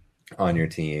on your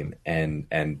team, and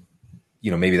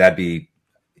maybe that'd be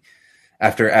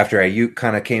after Ayuk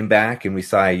kind of came back and we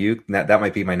saw Ayuk, that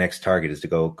might be my next target, is to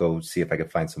go see if I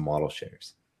could find some Waddle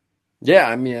shares. Yeah,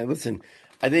 I mean, listen,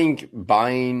 I think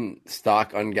buying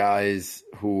stock on guys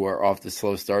who are off the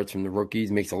slow starts from the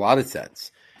rookies makes a lot of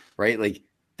sense, right? Like,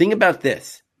 think about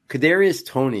this. Kadarius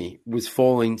Toney was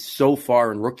falling so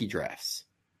far in rookie drafts.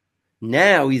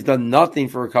 Now he's done nothing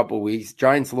for a couple of weeks.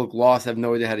 Giants look lost, have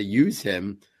no idea how to use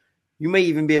him. You may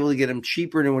even be able to get him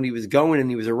cheaper than when he was going, and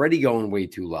he was already going way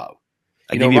too low.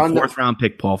 I give you a 4th-round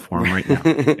pick, Paul, for him right now.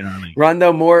 You know what I mean?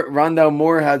 Rondell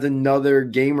Moore has another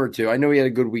game or two. I know he had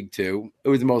a good week too. It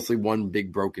was mostly one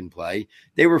big broken play.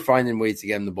 They were finding ways to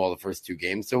get him the ball the first 2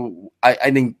 games. So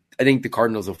I think the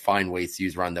Cardinals will find ways to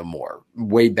use Rondell Moore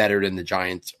way better than the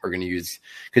Giants are going to use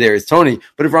Kadarius Toney.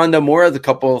 But if Rondell Moore has a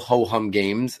couple ho-hum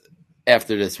games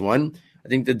after this one, I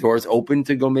think the door's open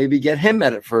to go maybe get him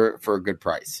at it for a good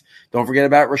price. Don't forget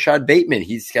about Rashad Bateman.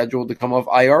 He's scheduled to come off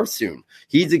IR soon.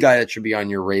 He's a guy that should be on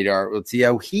your radar. Let's see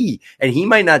how he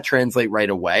might not translate right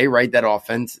away, right? That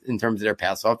offense, in terms of their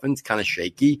pass offense, kind of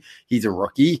shaky. He's a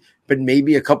rookie, but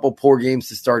maybe a couple poor games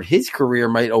to start his career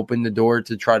might open the door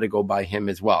to try to go by him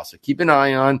as well. So keep an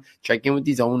eye on, check in with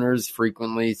these owners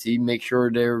frequently, make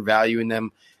sure they're valuing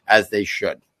them as they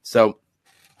should. So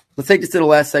let's take this to the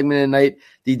last segment of the night,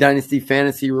 the Dynasty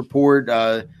Fantasy Report.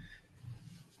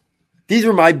 These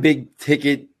were my big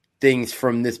ticket things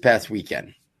from this past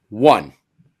weekend. 1,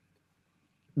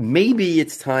 maybe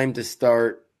it's time to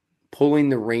start pulling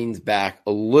the reins back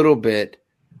a little bit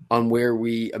on where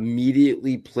we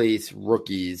immediately place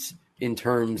rookies in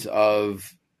terms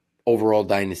of overall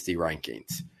Dynasty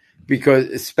rankings. Because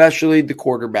especially the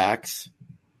quarterbacks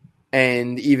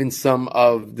and even some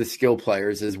of the skill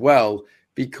players as well,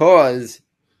 because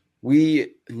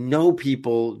we know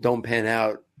people don't pan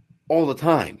out all the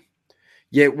time.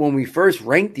 Yet when we first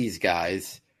ranked these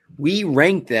guys, we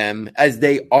ranked them as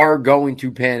they are going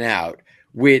to pan out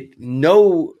with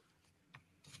no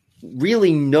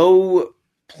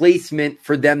placement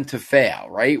for them to fail,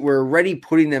 right? We're already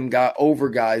putting them over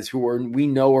guys who we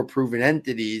know are proven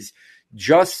entities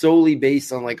just solely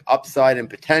based on like upside and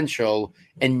potential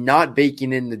and not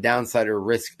baking in the downside or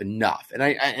risk enough.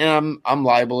 And I'm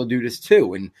liable to do this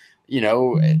too. And, you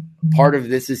know, part of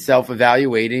this is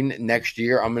self-evaluating. Next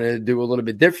year, I'm going to do a little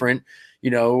bit different,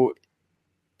 you know,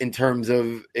 in terms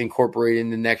of incorporating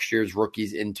the next year's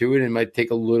rookies into it. It might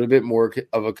take a little bit more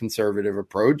of a conservative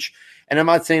approach. And I'm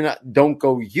not saying don't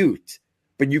go youth,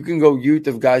 but you can go youth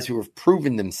of guys who have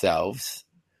proven themselves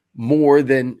more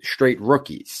than straight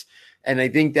rookies. And I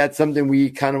think that's something we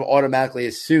kind of automatically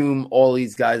assume all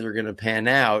these guys are going to pan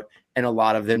out, and a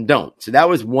lot of them don't. So that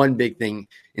was one big thing.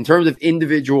 In terms of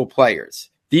individual players,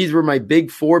 these were my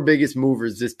big 4 biggest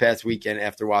movers this past weekend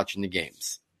after watching the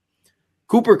games.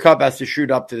 Cooper Kupp has to shoot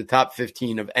up to the top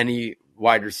 15 of any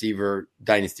wide receiver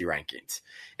dynasty rankings.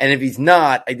 And if he's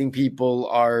not, I think people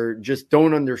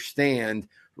don't understand.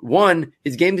 1,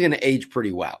 his game's going to age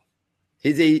pretty well.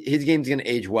 His game's going to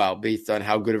age well based on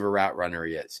how good of a route runner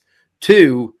he is.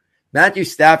 2, Matthew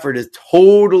Stafford has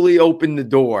totally opened the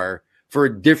door for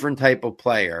a different type of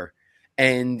player,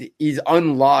 and he's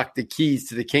unlocked the keys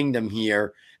to the kingdom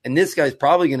here. And this guy's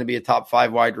probably going to be a top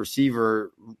 5 wide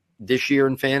receiver this year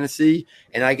in fantasy,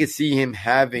 and I could see him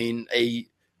having a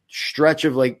stretch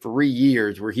of like 3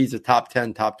 years where he's a top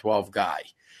 10, top 12 guy.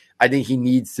 I think he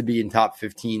needs to be in top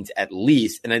 15s at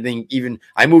least. And I think even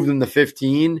I moved him to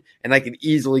 15 and I could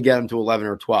easily get him to 11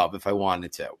 or 12 if I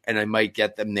wanted to. And I might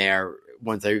get them there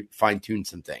once I fine tune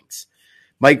some things.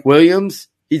 Mike Williams,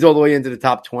 he's all the way into the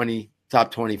top 20, top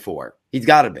 24. He's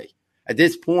got to be. At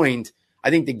this point,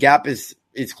 I think the gap is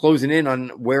closing in on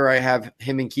where I have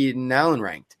him and Keenan Allen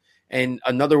ranked. And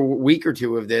another week or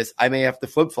two of this, I may have to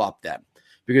flip-flop them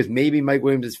because maybe Mike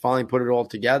Williams has finally put it all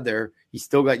together. He's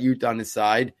still got youth on his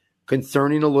side.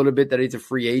 Concerning a little bit that he's a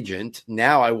free agent.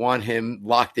 Now I want him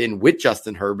locked in with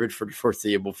Justin Herbert for the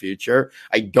foreseeable future.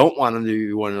 I don't want him to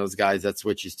be one of those guys that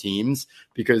switches teams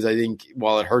because I think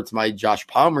while it hurts my Josh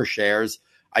Palmer shares,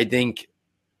 I think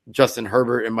Justin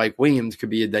Herbert and Mike Williams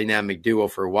could be a dynamic duo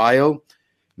for a while.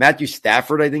 Matthew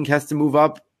Stafford, I think, has to move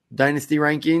up dynasty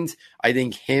rankings. I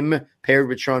think him paired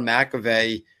with Sean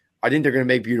McAvey, I think they're going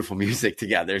to make beautiful music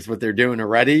together is what they're doing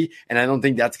already. And I don't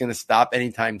think that's going to stop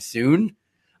anytime soon.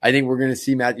 I think we're going to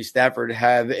see Matthew Stafford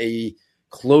have a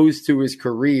close to his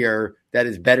career that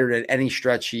is better than any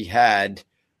stretch he had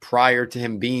prior to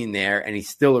him being there. And he's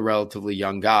still a relatively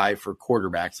young guy for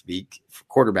quarterback speak, for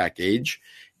quarterback age.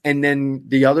 And then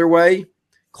the other way,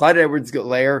 Clyde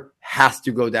Edwards-Helaire has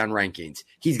to go down rankings.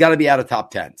 He's got to be out of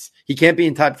top 10s. He can't be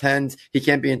in top 10s. He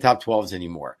can't be in top 12s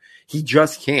anymore. He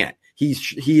just can't.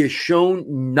 He has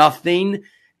shown nothing.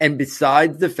 And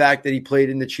besides the fact that he played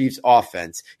in the Chiefs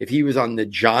offense, if he was on the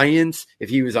Giants, if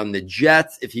he was on the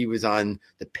Jets, if he was on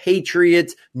the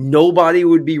Patriots, nobody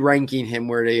would be ranking him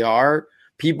where they are.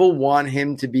 People want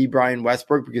him to be Brian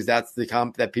Westbrook because that's the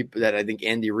comp that people that I think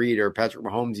Andy Reid or Patrick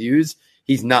Mahomes use.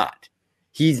 He's not.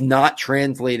 He's not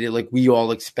translated like we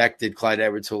all expected Clyde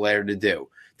Edwards-Helaire to do.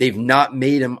 They've not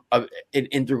made him an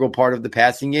integral part of the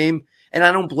passing game. And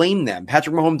I don't blame them.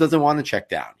 Patrick Mahomes doesn't want to check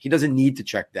down. He doesn't need to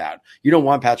check down. You don't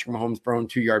want Patrick Mahomes throwing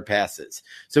 2-yard passes.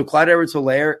 So Clyde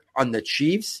Edwards-Helaire on the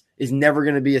Chiefs is never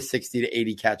going to be a 60 to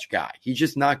 80 catch guy. He's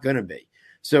just not going to be.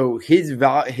 So his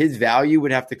value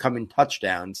would have to come in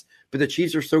touchdowns. But the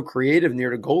Chiefs are so creative near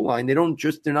the goal line. They're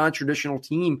not a traditional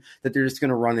team that they're just going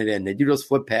to run it in. They do those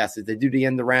flip passes. They do the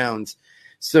end arounds.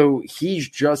 So he's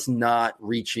just not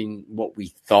reaching what we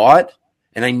thought.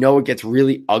 And I know it gets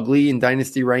really ugly in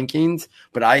dynasty rankings,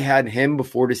 but I had him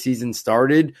before the season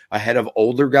started ahead of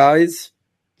older guys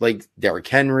like Derrick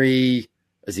Henry,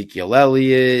 Ezekiel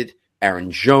Elliott,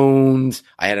 Aaron Jones.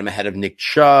 I had him ahead of Nick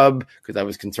Chubb because I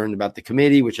was concerned about the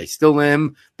committee, which I still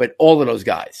am. But all of those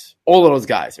guys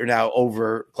are now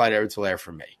over Clyde Edwards-Helaire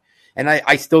for me. And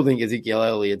I still think Ezekiel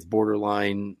Elliott's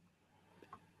borderline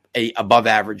above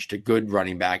average to good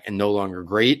running back and no longer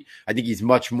great. I think he's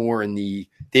much more in the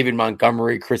David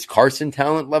Montgomery, Chris Carson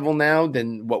talent level now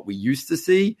than what we used to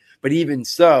see. But even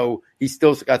so, he's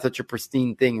still got such a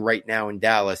pristine thing right now in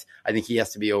Dallas. I think he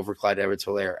has to be over Clyde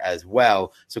Edwards-Helaire as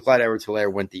well. So Clyde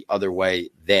Edwards-Helaire went the other way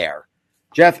there.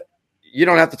 Jeff, you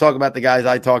don't have to talk about the guys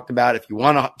I talked about. If you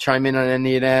want to chime in on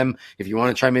any of them, if you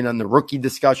want to chime in on the rookie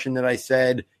discussion that I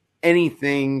said,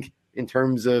 anything in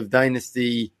terms of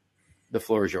dynasty, the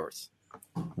floor is yours.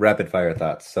 Rapid fire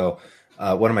thoughts. So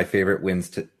one of my favorite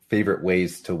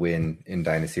ways to win in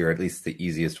dynasty, or at least the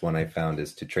easiest one I found,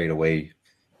 is to trade away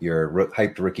your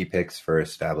hyped rookie picks for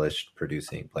established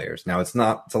producing players. Now it's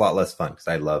a lot less fun because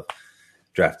I love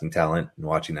drafting talent and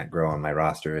watching that grow on my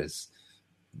roster is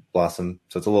blossom.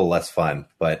 So it's a little less fun,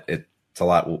 but it's a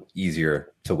lot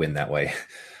easier to win that way.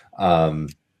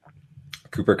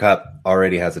 Cooper Kupp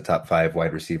already has a top 5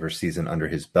 wide receiver season under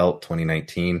his belt,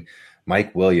 2019.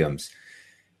 Mike Williams,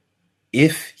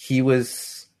 if he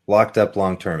was locked up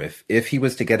long-term, if he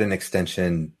was to get an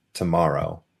extension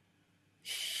tomorrow,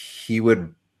 he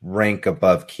would rank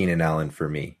above Keenan Allen for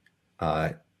me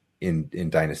in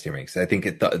dynasty ranks. I think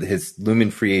his Lumen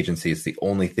free agency is the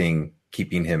only thing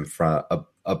keeping him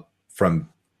from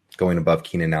going above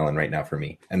Keenan Allen right now for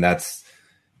me. And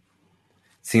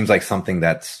seems like something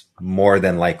that's more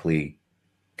than likely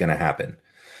going to happen.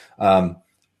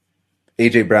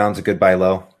 AJ Brown's a good buy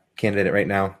low candidate right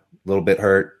now. A little bit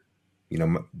hurt,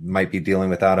 might be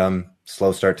dealing without him.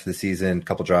 Slow start to the season,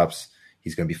 couple drops.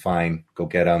 He's going to be fine. Go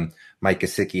get him. Mike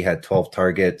Gesicki had 12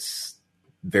 targets.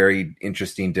 Very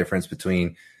interesting difference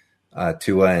between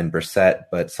Tua and Brissett,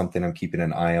 but something I'm keeping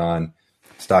an eye on.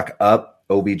 Stock up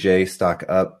OBJ, stock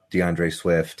up DeAndre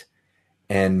Swift,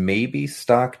 and maybe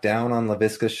stock down on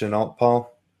Laviska Shenault,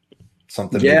 Paul.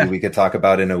 Something maybe we could talk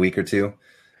about in a week or two.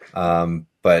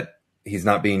 But he's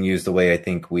not being used the way I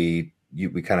think we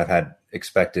kind of had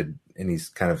expected, and he's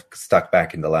kind of stuck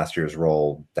back into last year's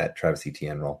role, that Travis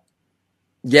Etienne role.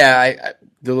 Yeah,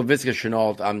 the Laviska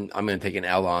Shenault, I'm going to take an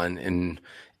L on in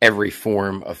every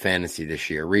form of fantasy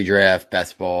this year. Redraft,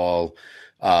 best ball,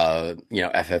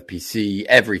 FFPC,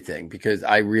 everything, because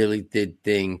I really did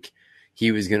think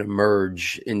he was going to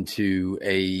merge into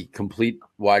a complete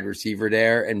wide receiver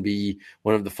there and be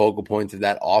one of the focal points of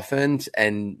that offense.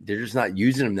 And they're just not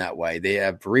using him that way. They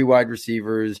have 3 wide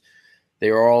receivers. They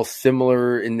are all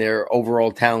similar in their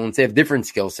overall talents. They have different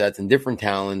skill sets and different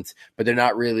talents, but they're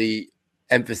not really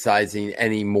emphasizing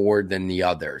any more than the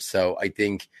other. So I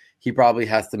think he probably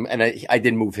has to, and I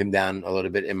did move him down a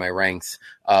little bit in my ranks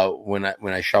when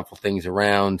I shuffle things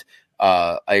around.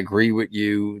 I agree with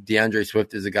you. DeAndre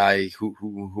Swift is a guy who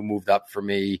moved up for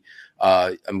me.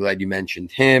 I'm glad you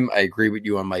mentioned him. I agree with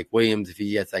you on Mike Williams. If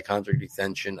he gets that contract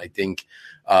extension, I think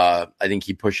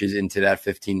he pushes into that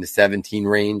 15 to 17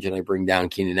 range, and I bring down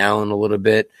Keenan Allen a little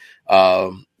bit.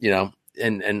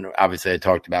 And obviously I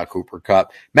talked about Cooper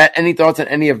Kupp. Matt, any thoughts on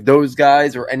any of those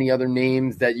guys or any other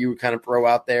names that you would kind of throw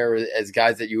out there as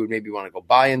guys that you would maybe want to go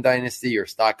buy in Dynasty or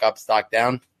stock up, stock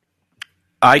down?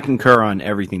 I concur on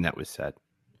everything that was said.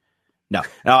 No,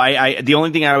 I the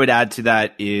only thing I would add to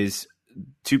that is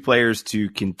 2 players to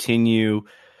continue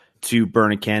to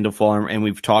burn a candle for, and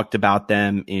we've talked about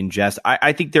them in jest.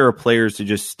 I think there are players to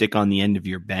just stick on the end of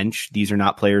your bench. These are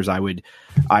not players I would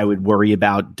worry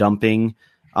about dumping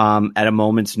at a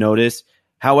moment's notice.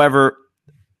 However,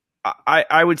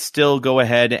 I would still go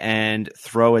ahead and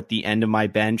throw at the end of my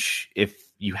bench if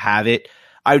you have it.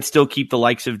 I would still keep the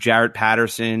likes of Jarrett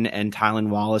Patterson and Tylan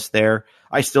Wallace there.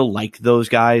 I still like those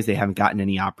guys. They haven't gotten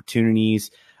any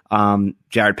opportunities.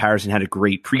 Jarrett Patterson had a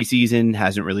great preseason,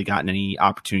 hasn't really gotten any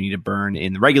opportunity to burn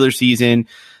in the regular season,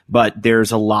 but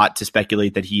there's a lot to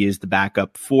speculate that he is the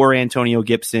backup for Antonio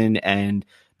Gibson, and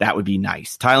that would be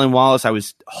nice. Tylan Wallace, I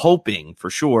was hoping for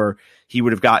sure he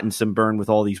would have gotten some burn with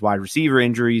all these wide receiver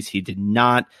injuries. He did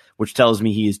not, which tells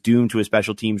me he is doomed to a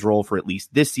special teams role for at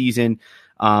least this season.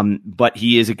 But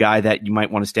he is a guy that you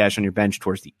might want to stash on your bench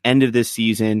towards the end of this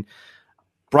season.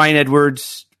 Bryan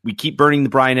Edwards, we keep burning the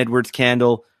Bryan Edwards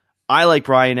candle. I like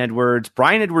Bryan Edwards.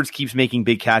 Bryan Edwards keeps making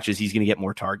big catches. He's going to get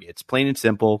more targets. Plain and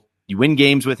simple. You win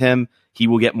games with him, he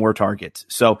will get more targets.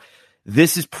 So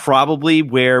this is probably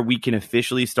where we can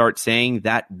officially start saying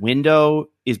that window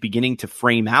is beginning to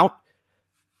frame out.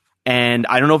 And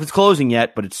I don't know if it's closing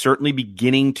yet, but it's certainly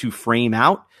beginning to frame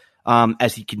out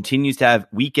as he continues to have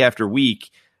week after week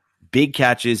big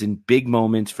catches and big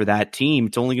moments for that team.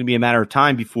 It's only going to be a matter of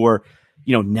time before,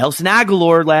 Nelson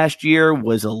Aguilar last year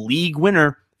was a league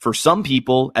winner for some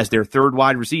people as their third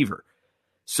wide receiver.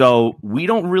 So we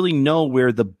don't really know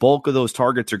where the bulk of those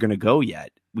targets are going to go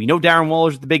yet. We know Darren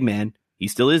Waller's the big man. He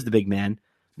still is the big man.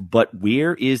 But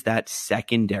where is that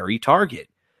secondary target?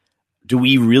 Do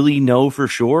we really know for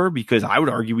sure? Because I would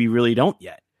argue we really don't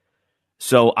yet.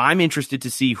 So I'm interested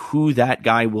to see who that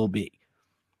guy will be.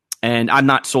 And I'm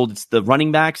not sold it's the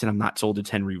running backs, and I'm not sold it's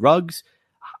Henry Ruggs.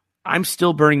 I'm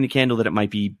still burning the candle that it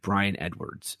might be Bryan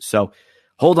Edwards. So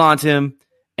hold on to him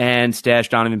and stash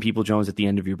Donovan Peoples-Jones at the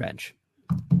end of your bench.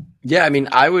 Yeah, I mean,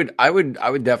 I would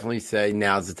definitely say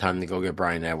now's the time to go get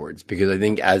Bryan Edwards, because I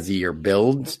think as the year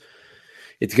builds,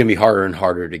 it's going to be harder and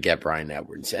harder to get Bryan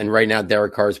Edwards. And right now,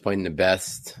 Derek Carr is playing the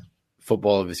best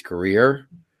football of his career.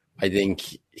 I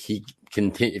think if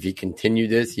he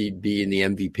continued this, he'd be in the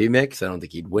MVP mix. I don't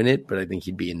think he'd win it, but I think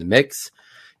he'd be in the mix.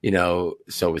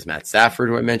 So was Matt Stafford,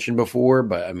 who I mentioned before.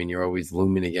 But, I mean, you're always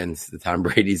looming against the Tom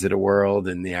Brady's of the world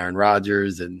and the Aaron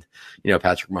Rodgers and,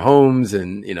 Patrick Mahomes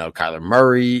and, Kyler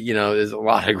Murray. There's a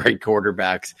lot of great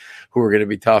quarterbacks who are going to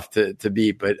be tough to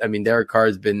beat. But, I mean, Derek Carr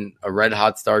has been a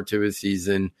red-hot start to his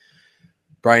season.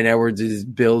 Bryan Edwards is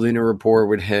building a rapport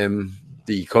with him.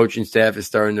 The coaching staff is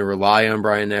starting to rely on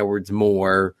Bryan Edwards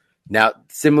more. Now,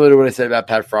 similar to what I said about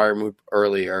Pat Freiermuth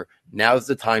earlier, now's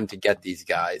the time to get these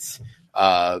guys.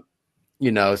 So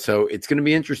it's going to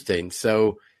be interesting.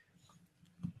 So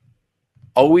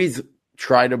always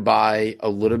try to buy a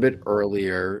little bit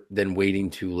earlier than waiting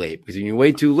too late, because when you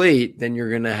wait too late, then you're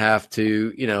going to have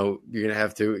to,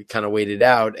 kind of wait it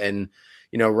out. And,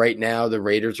 right now the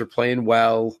Raiders are playing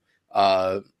well.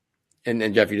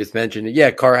 And Jeff, you just mentioned it. Yeah,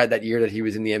 Carr had that year that he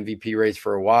was in the MVP race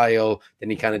for a while.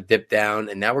 Then he kind of dipped down,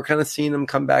 and now we're kind of seeing him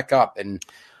come back up. And,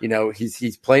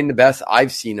 he's playing the best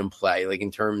I've seen him play, like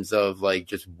in terms of like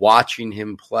just watching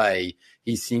him play.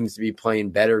 He seems to be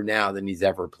playing better now than he's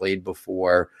ever played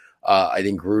before. I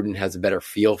think Gruden has a better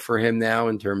feel for him now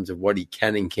in terms of what he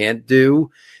can and can't do.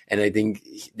 And I think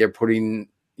they're putting,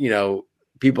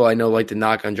 people I know like to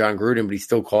knock on John Gruden, but he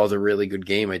still calls a really good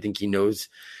game. I think he knows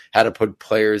how to put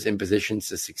players in positions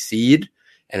to succeed.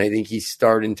 And I think he's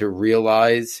starting to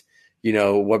realize,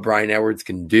 what Bryan Edwards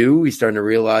can do. He's starting to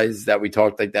realize that we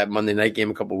talked like that Monday night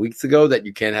game a couple of weeks ago, that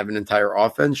you can't have an entire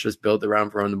offense just built around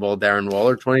throwing the ball Darren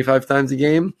Waller 25 times a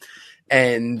game.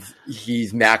 And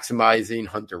he's maximizing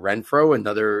Hunter Renfrow,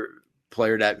 another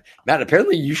player that, Matt,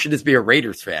 apparently you should just be a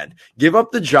Raiders fan. Give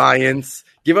up the Giants.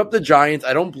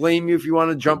 I don't blame you if you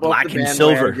want to jump off the bandwagon.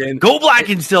 Silver. Go black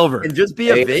and silver. And just be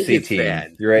a AFC Vegas team.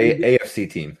 fan. You're a AFC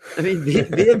team. I mean, be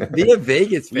a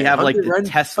Vegas fan. We have like the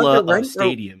Tesla of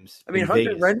stadiums. I mean,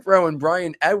 Hunter Renfrow and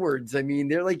Bryan Edwards, I mean,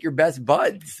 they're like your best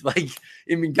buds. Like,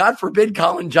 I mean, God forbid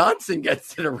Colin Johnson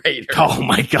gets to the Raiders. Oh,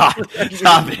 my God.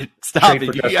 Stop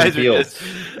it. You guys are just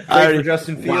trade for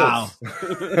Justin Fields.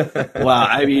 Wow.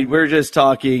 I mean, we're just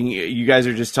talking, you guys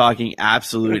are just talking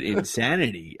absolute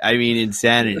insanity. I mean,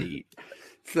 insanity.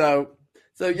 So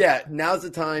yeah, now's the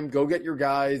time. Go get your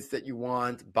guys that you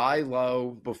want. Buy low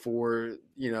before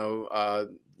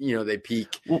they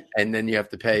peak, and then you have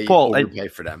to pay overpay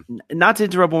for them. Not to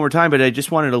interrupt one more time, but I just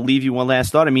wanted to leave you one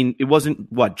last thought. I mean, it wasn't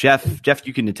what Jeff.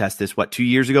 You can attest this. 2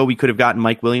 years ago we could have gotten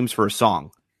Mike Williams for a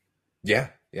song. Yeah.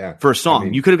 For a song, I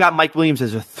mean, you could have got Mike Williams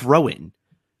as a throw-in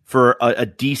for a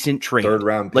decent trade, third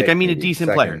round pick, a decent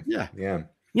second. Player. Yeah.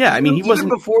 Yeah, I mean, he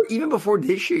wasn't even before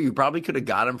this year. You probably could have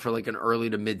got him for like an early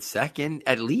to mid second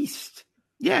at least.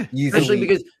 Yeah, especially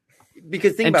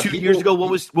because think about 2 years ago, what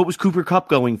was Cooper Kupp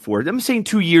going for? I'm saying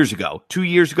 2 years ago. 2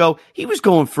 years ago, he was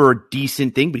going for a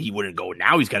decent thing, but he wouldn't go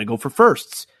now. He's got to go for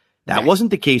firsts. That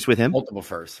wasn't the case with him. Multiple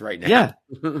firsts right now.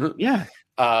 Yeah.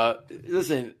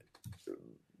 Listen,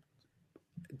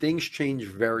 things change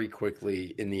very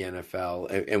quickly in the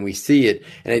NFL, and we see it.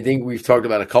 And I think we've talked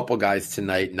about a couple guys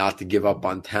tonight not to give up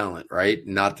on talent, right?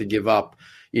 Not to give up.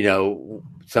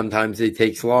 Sometimes it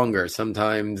takes longer.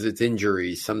 Sometimes it's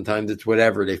injuries. Sometimes it's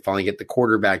whatever. They finally get the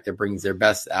quarterback that brings their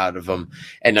best out of them.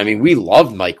 And I mean, we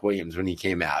loved Mike Williams when he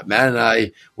came out. Matt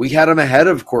and we had him ahead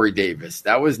of Corey Davis.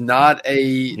 That was not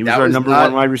he was our number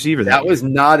one wide receiver. That was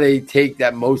not a take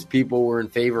that most people were in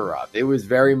favor of. It was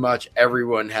very much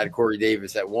everyone had Corey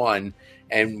Davis at 1.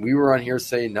 And we were on here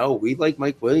saying, no, we like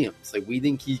Mike Williams. Like, we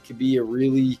think he could be a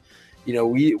really,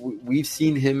 we've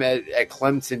seen him at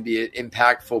Clemson be an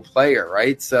impactful player,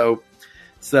 right? So,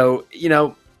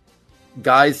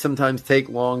 guys sometimes take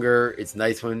longer. It's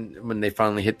nice when they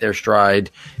finally hit their stride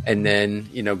and then,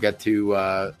 get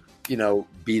to,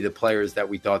 be the players that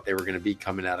we thought they were going to be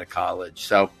coming out of college.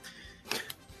 So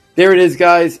there it is,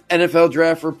 guys. NFL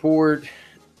Draft Report,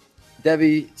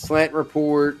 Devy Slant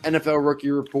Report, NFL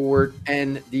Rookie Report,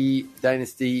 and the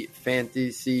Dynasty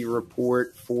Fantasy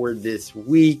Report for this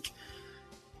week.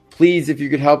 Please, if you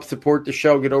could help support the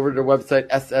show, get over to the website.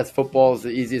 SS Football is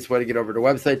the easiest way to get over to the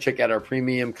website. Check out our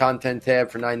premium content tab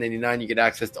for $9.99. You get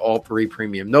access to all 3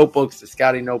 premium notebooks, the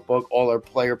scouting notebook, all our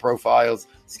player profiles,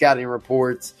 scouting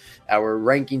reports. Our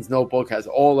rankings notebook has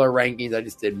all our rankings. I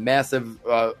just did massive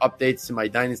updates to my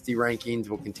Dynasty rankings.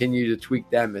 We'll continue to tweak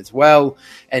them as well.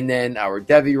 And then our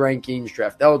Devy rankings,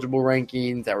 draft eligible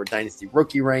rankings, our Dynasty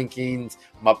rookie rankings.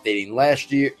 I'm updating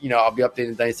last year. I'll be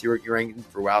updating Dynasty rookie rankings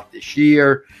throughout this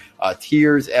year.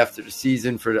 Tiers after the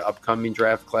season for the upcoming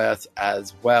draft class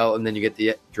as well. And then you get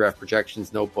the draft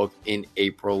projections notebook in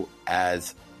April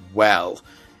as well.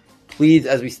 Please,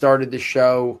 as we started the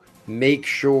show, make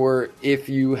sure if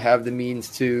you have the means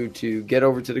to get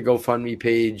over to the GoFundMe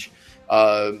page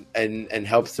and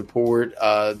help support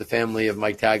the family of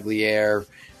Mike Tagliere,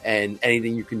 and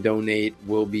anything you can donate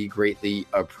will be greatly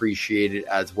appreciated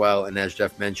as well. And as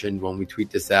Jeff mentioned, when we tweet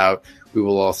this out, we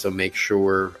will also make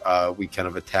sure we kind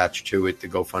of attach to it the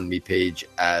GoFundMe page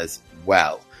as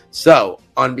well. So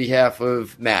on behalf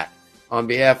of Matt, on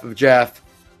behalf of Jeff,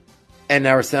 and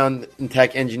our sound and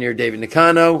tech engineer, David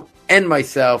Nicano, and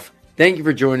myself, thank you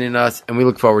for joining us, and we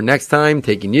look forward next time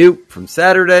taking you from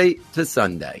Saturday to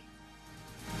Sunday.